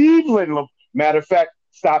like Cleveland. Matter of fact,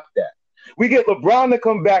 stop that. We get LeBron to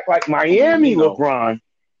come back like Miami LeBron.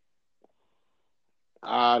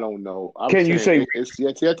 I don't know. Can you say it's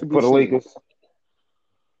yet to be for the seen. Lakers?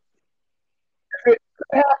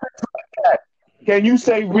 Can you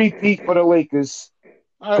say repeat for the Lakers?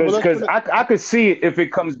 Because I could see it if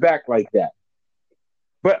it comes back like that.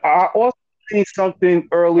 But I also seen something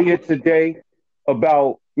earlier today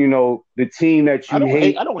about the team that you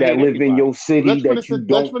hate that live in your city that you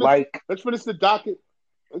don't like. Let's finish the docket.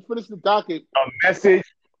 A message.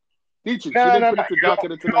 Dietrich, no, the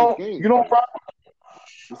docket of tonight's game. You don't problem.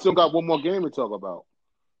 We still got one more game to talk about.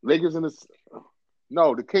 Lakers and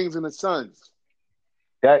the Kings and the Suns.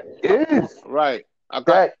 That is right.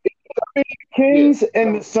 Kings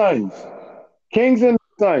and the Suns. Kings and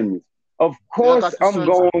the Suns. Of course, I'm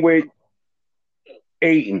going with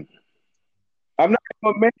Ayton. I'm not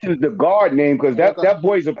going to mention the guard name because that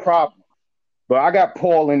boy's a problem. But I got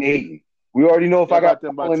Paul and Ayton. We already know if I got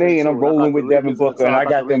Paul and Ayton, I'm rolling with Devin Booker, and I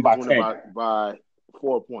got them by 10. By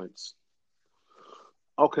 4 points.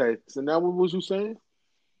 Okay, so now what was you saying?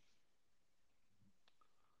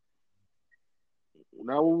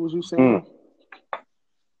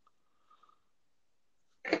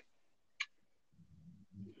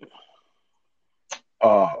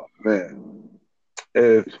 Oh, man.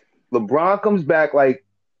 If LeBron comes back like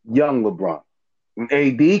young LeBron, and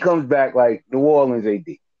AD comes back like New Orleans AD,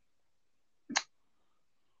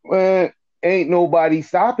 well, ain't nobody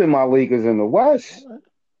stopping my Lakers in the West.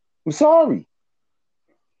 I'm sorry.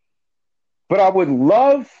 But I would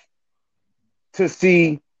love to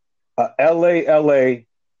see a LA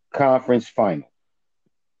conference final.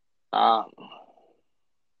 Uh,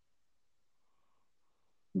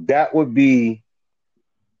 That would be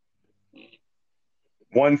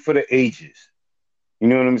one for the ages. You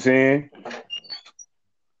know what I'm saying?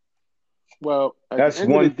 well, at the That's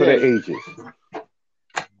end of the one for the day, ages.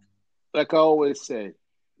 like I always say,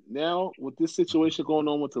 now with this situation going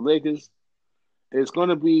on with the Lakers, it's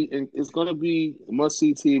gonna be must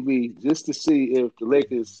see TV just to see if the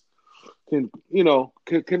Lakers can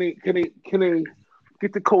they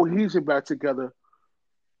get the cohesion back together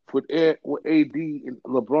with AD and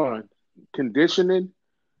LeBron, conditioning,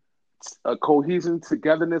 a cohesion,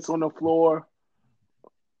 togetherness on the floor.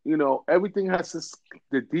 Everything has to.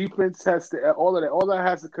 The defense has to. All that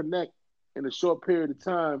has to connect in a short period of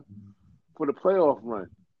time for the playoff run.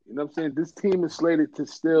 You know what I'm saying? This team is slated to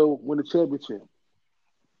still win the championship.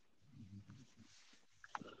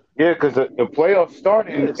 Yeah, because the playoffs start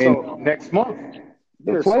Yeah, in next month.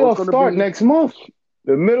 The so it's playoffs gonna start be next month,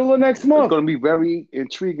 the middle of next it's month. gonna be very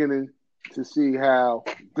intriguing to see how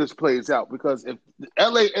this plays out because if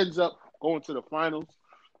LA ends up going to the finals,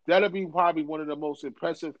 that'll be probably one of the most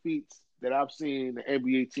impressive feats that I've seen the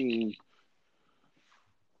NBA team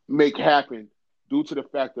make happen due to the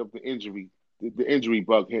fact of the injury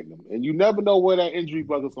bug hitting them. And you never know where that injury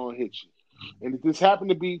bug is going to hit you. And if this happened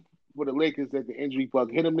to be for the Lakers that the injury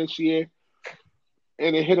bug hit them this year,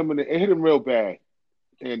 and it hit them real bad,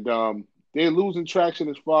 and they're losing traction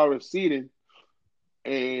as far as seeding,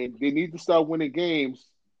 and they need to start winning games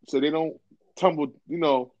so they don't tumble.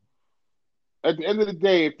 At the end of the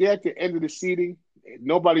day, if they're at the end of the seeding,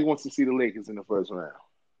 nobody wants to see the Lakers in the first round.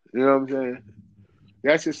 You know what I'm saying?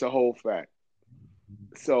 That's just a whole fact.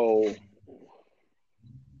 So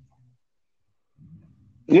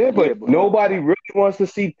Yeah, yeah, but but nobody really wants to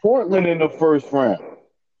see Portland in the first round.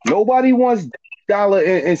 Nobody wants Dollar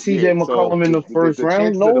and yeah, CJ so McCollum in the first the round.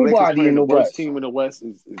 chances of the Lakers Nobody in playing the the worst West. team in the West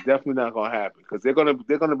is definitely not going to happen because they're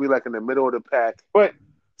gonna be like in the middle of the pack But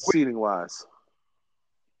seating wise.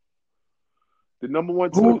 The number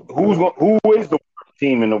one team, who is the worst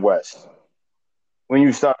team in the West? When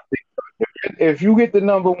you start, if you get the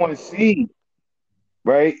number one seed,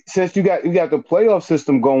 right? Since you got the playoff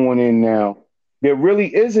system going in now, there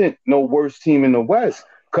really isn't no worse team in the West.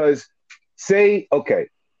 Because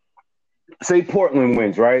say Portland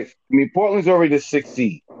wins, right? I mean, Portland's already the sixth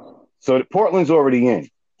seed, so Portland's already in.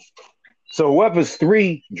 So whoever's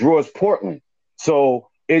three draws Portland. So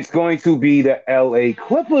it's going to be the LA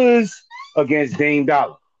Clippers against Dame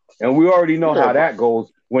Dollar. And we already know yeah, how but that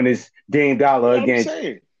goes when it's Dame Dollar I'm against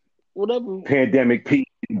saying whatever. Pandemic Pete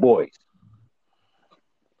boys.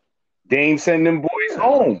 Dame send them boys Yeah,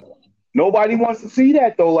 home. Nobody wants to see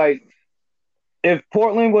that though. Like if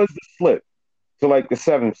Portland was to slip to like the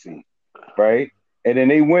seventh seed, right? And then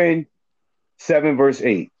they win 7 versus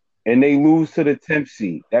 8, and they lose to the 10th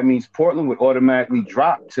seed. That means Portland would automatically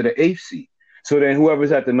drop to the 8th seed. So then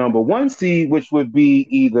whoever's at the number one seed, which would be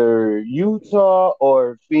either Utah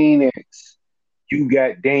or Phoenix, you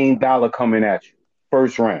got Dame Dollar coming at you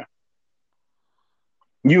first round.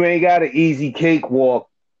 You ain't got an easy cakewalk.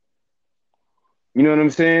 You know what I'm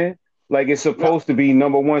saying? Like it's no, supposed to be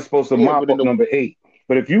number one supposed to yeah, mop but in up the number 8.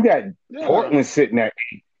 But if you got yeah, Portland sitting at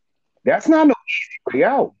 8, that's not no easy way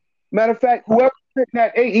out. Matter of fact, whoever's sitting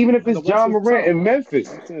at 8, even if and it's the West John is Morant tough. in Memphis,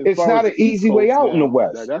 I'm saying as it's far as not an the East easy way Coast out in the now,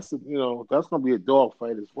 West. that's gonna be a dog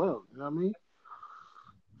fight as well. You know what I mean?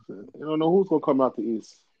 You don't know who's gonna come out the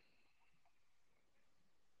East.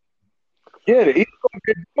 Yeah, the East gonna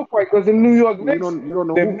get built right because You don't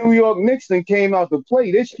know the who. New York Knicks then came out to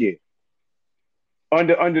play this year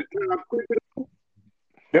under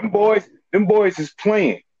them boys is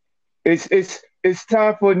playing. It's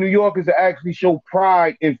time for New Yorkers to actually show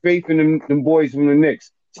pride and faith in them boys from the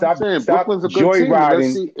Knicks. I'm Stop saying stop Brooklyn's a good team. Let's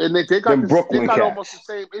joyriding see, and they got them this. They Brooklyn got almost the cats.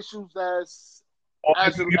 same issues Oh,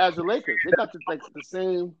 as the Lakers. They got the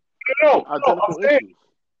same no, I'm identical saying issues.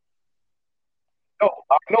 no.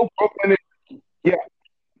 I know Brooklyn yeah,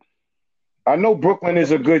 I know Brooklyn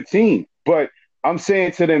is a good team, but I'm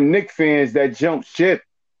saying to them Knicks fans that jump ship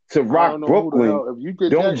to I don't rock know who the Brooklyn, hell. If you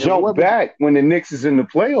did don't that, if jump whoever, back when the Knicks is in the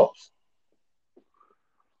playoffs.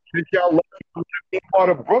 Since y'all lucky to be part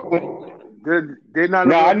of Brooklyn. they're not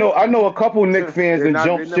a Now real. I know a couple Knicks fans They're that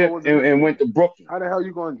not. They jumped never ship was a good and team. went to Brooklyn. How the hell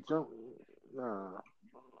you going to jump? Nah,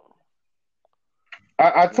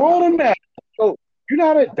 I told nah. him that. So you're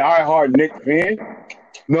not a diehard Knicks fan.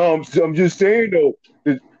 No, I'm just saying though.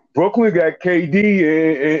 Brooklyn got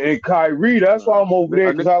KD and Kyrie. That's why I'm over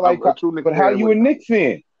there because I like. A true Knicks But how fan you a would. Knicks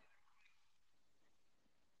fan?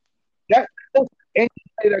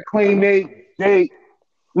 anybody that claim they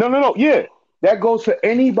no, yeah. That goes for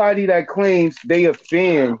anybody that claims they a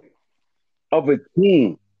fan of a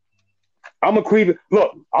team. I'm a Cleveland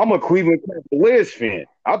Cavaliers fan.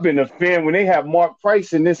 I've been a fan when they have Mark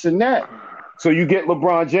Price and this and that. So you get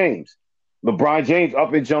LeBron James. LeBron James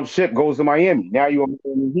up and jump ship, goes to Miami. Now you're a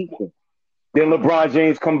Miami Heat fan. Then LeBron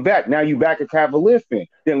James come back. Now you back a Cavalier fan.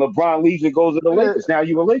 Then LeBron leaves and goes to the Yeah, Lakers. Now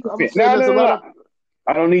you a Lakers I'm fan. saying No.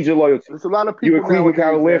 I don't need your loyalty. there's a lot of You people a Cleveland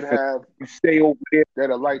Cavalier nowadays fan. You stay over there. that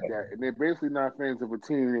are like that, and they're basically not fans of a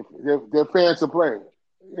team. They're fans of playing.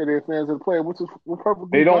 Yeah, they're fans of the player, which is perfectly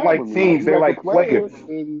They don't fine like with me. teams. You They like like the player, players.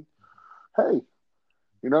 and hey,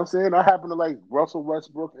 you know what I'm saying? I happen to like Russell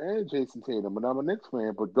Westbrook and Jason Tatum, and I'm a Knicks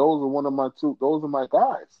fan, but those are one of my two. Those are my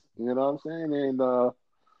guys. You know what I'm saying? And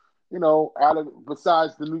out of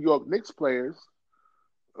besides the New York Knicks players,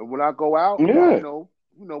 when I go out, Yeah.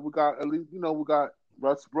 we got at least, we got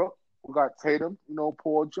Westbrook, we got Tatum,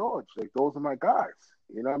 Paul George. Like those are my guys.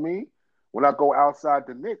 You know what I mean? When I go outside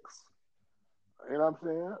the Knicks, you know what I'm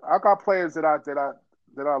saying? I got players that I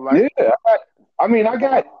like. Yeah.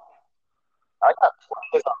 I got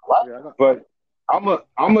players I like, Yeah, I got. but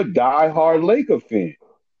I'm a diehard Laker fan.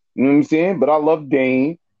 You know what I'm saying? But I love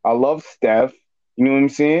Dame. I love Steph. You know what I'm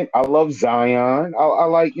saying? I love Zion. I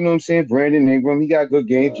like, you know what I'm saying, Brandon Ingram. He got good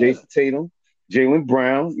games. Jason Tatum, Jalen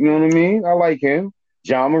Brown. You know what I mean? I like him.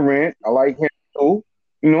 John Morant. I like him too.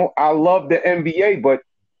 I love the NBA, but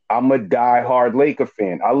I'm a diehard Laker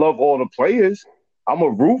fan. I love all the players. I'm a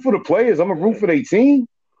root for the players. I'm a root for their team.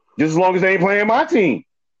 Just as long as they ain't playing my team.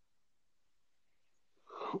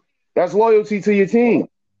 That's loyalty to your team.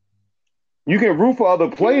 You can root for other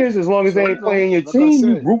Yeah. players as long as they So ain't playing your like I team.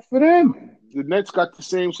 You said, root for them. the Nets got the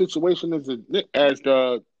same situation as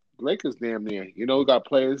the Lakers. Damn near. We got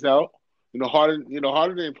players out. Harden.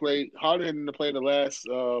 Harden didn't play the last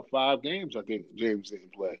 5 games. I think James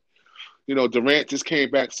didn't play. Durant just came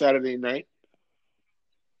back Saturday night.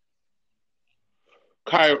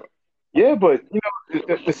 Kyrie. Yeah, but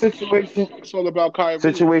the situation It's all about Kyrie.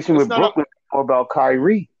 situation It's with not a Brooklyn is more about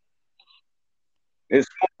Kyrie. It's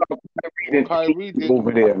more about well, Kyrie than Kyrie anything did.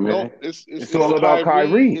 over there, No, man. it's It's all about Kyrie.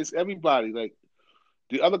 Kyrie. It's everybody. Like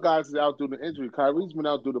the other guys is out due to injury. Kyrie's been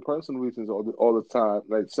out due to personal reasons all the time.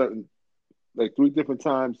 Like 3 different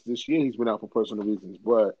times this year he's been out for personal reasons.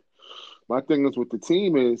 But my thing is with the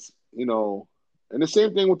team is, and the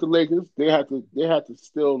same thing with the Lakers. They have to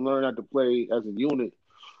still learn how to play as a unit,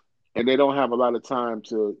 and they don't have a lot of time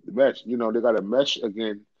to mesh. They got to mesh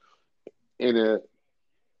again in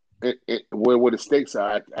where the stakes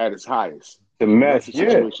are at its highest. The And that's mesh, the yeah.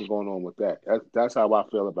 situation going on with that. That's how I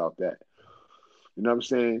feel about that. You know what I'm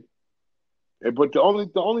saying? But the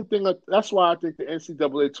only thing that's why I think the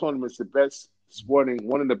NCAA tournament is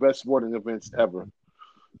one of the best sporting events ever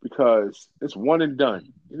because it's one and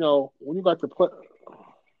done. When you got the play,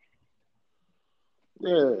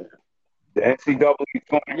 yeah, The NCAA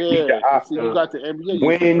tournament need to yeah. And opt see, you to got the NBA. It's the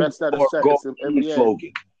win best out of or set. go It's the home NBA.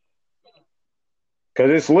 slogan.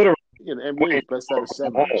 Because it's literally Yeah, the NBA win is best out or of go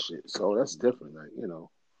 7 and home. shit. So that's different.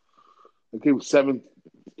 They give 7.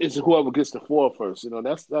 It's whoever gets the 4 first.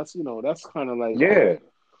 That's kind of like Yeah.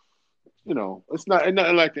 it's nothing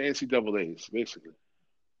like the NCAA's basically.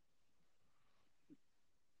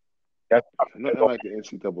 That's Nothing like the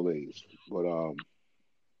NCAA's. But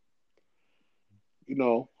you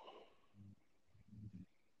know,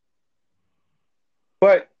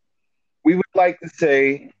 but we would like to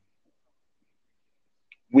say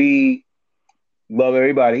we love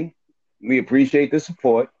everybody. We appreciate the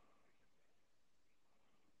support.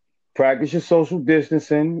 Practice your social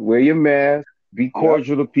distancing, wear your mask, be yep,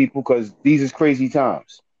 cordial to people because these is crazy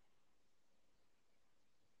times.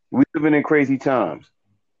 We living in crazy times.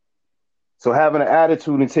 So having an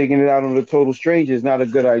attitude and taking it out on a total stranger is not a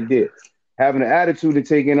good idea. Having an attitude and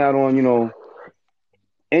taking it out on,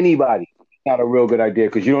 anybody is not a real good idea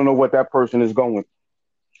because you don't know what that person is going.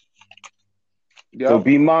 So yep,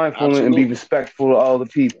 be mindful and be absolutely, respectful to all the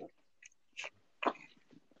people.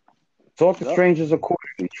 Talk to yep. strangers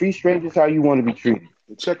accordingly. Treat strangers how you want to be treated.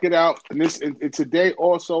 And check it out. And today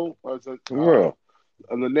also as For real.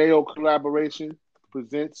 a Lineo collaboration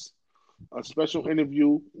presents a special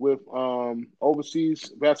interview with overseas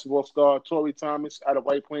basketball star Tori Thomas out of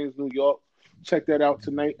White Plains, New York. Check that out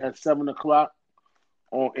tonight at 7 o'clock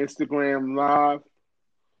on Instagram Live.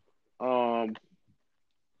 Um,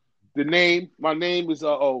 my name is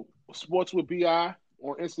Sports with Bi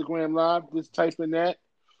on Instagram Live. Just type in that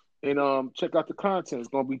and check out the content. It's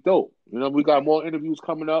gonna be dope. We got more interviews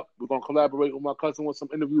coming up. We're gonna collaborate with my cousin with some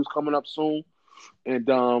interviews coming up soon. And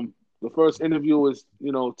the first interview is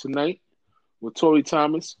tonight with Tori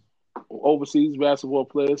Thomas. overseas basketball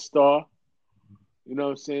player, star. You know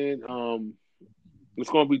what I'm saying? It's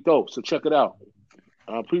gonna be dope. So check it out.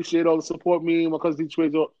 I appreciate all the support. Me and my cousin D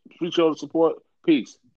appreciate all the support. Peace.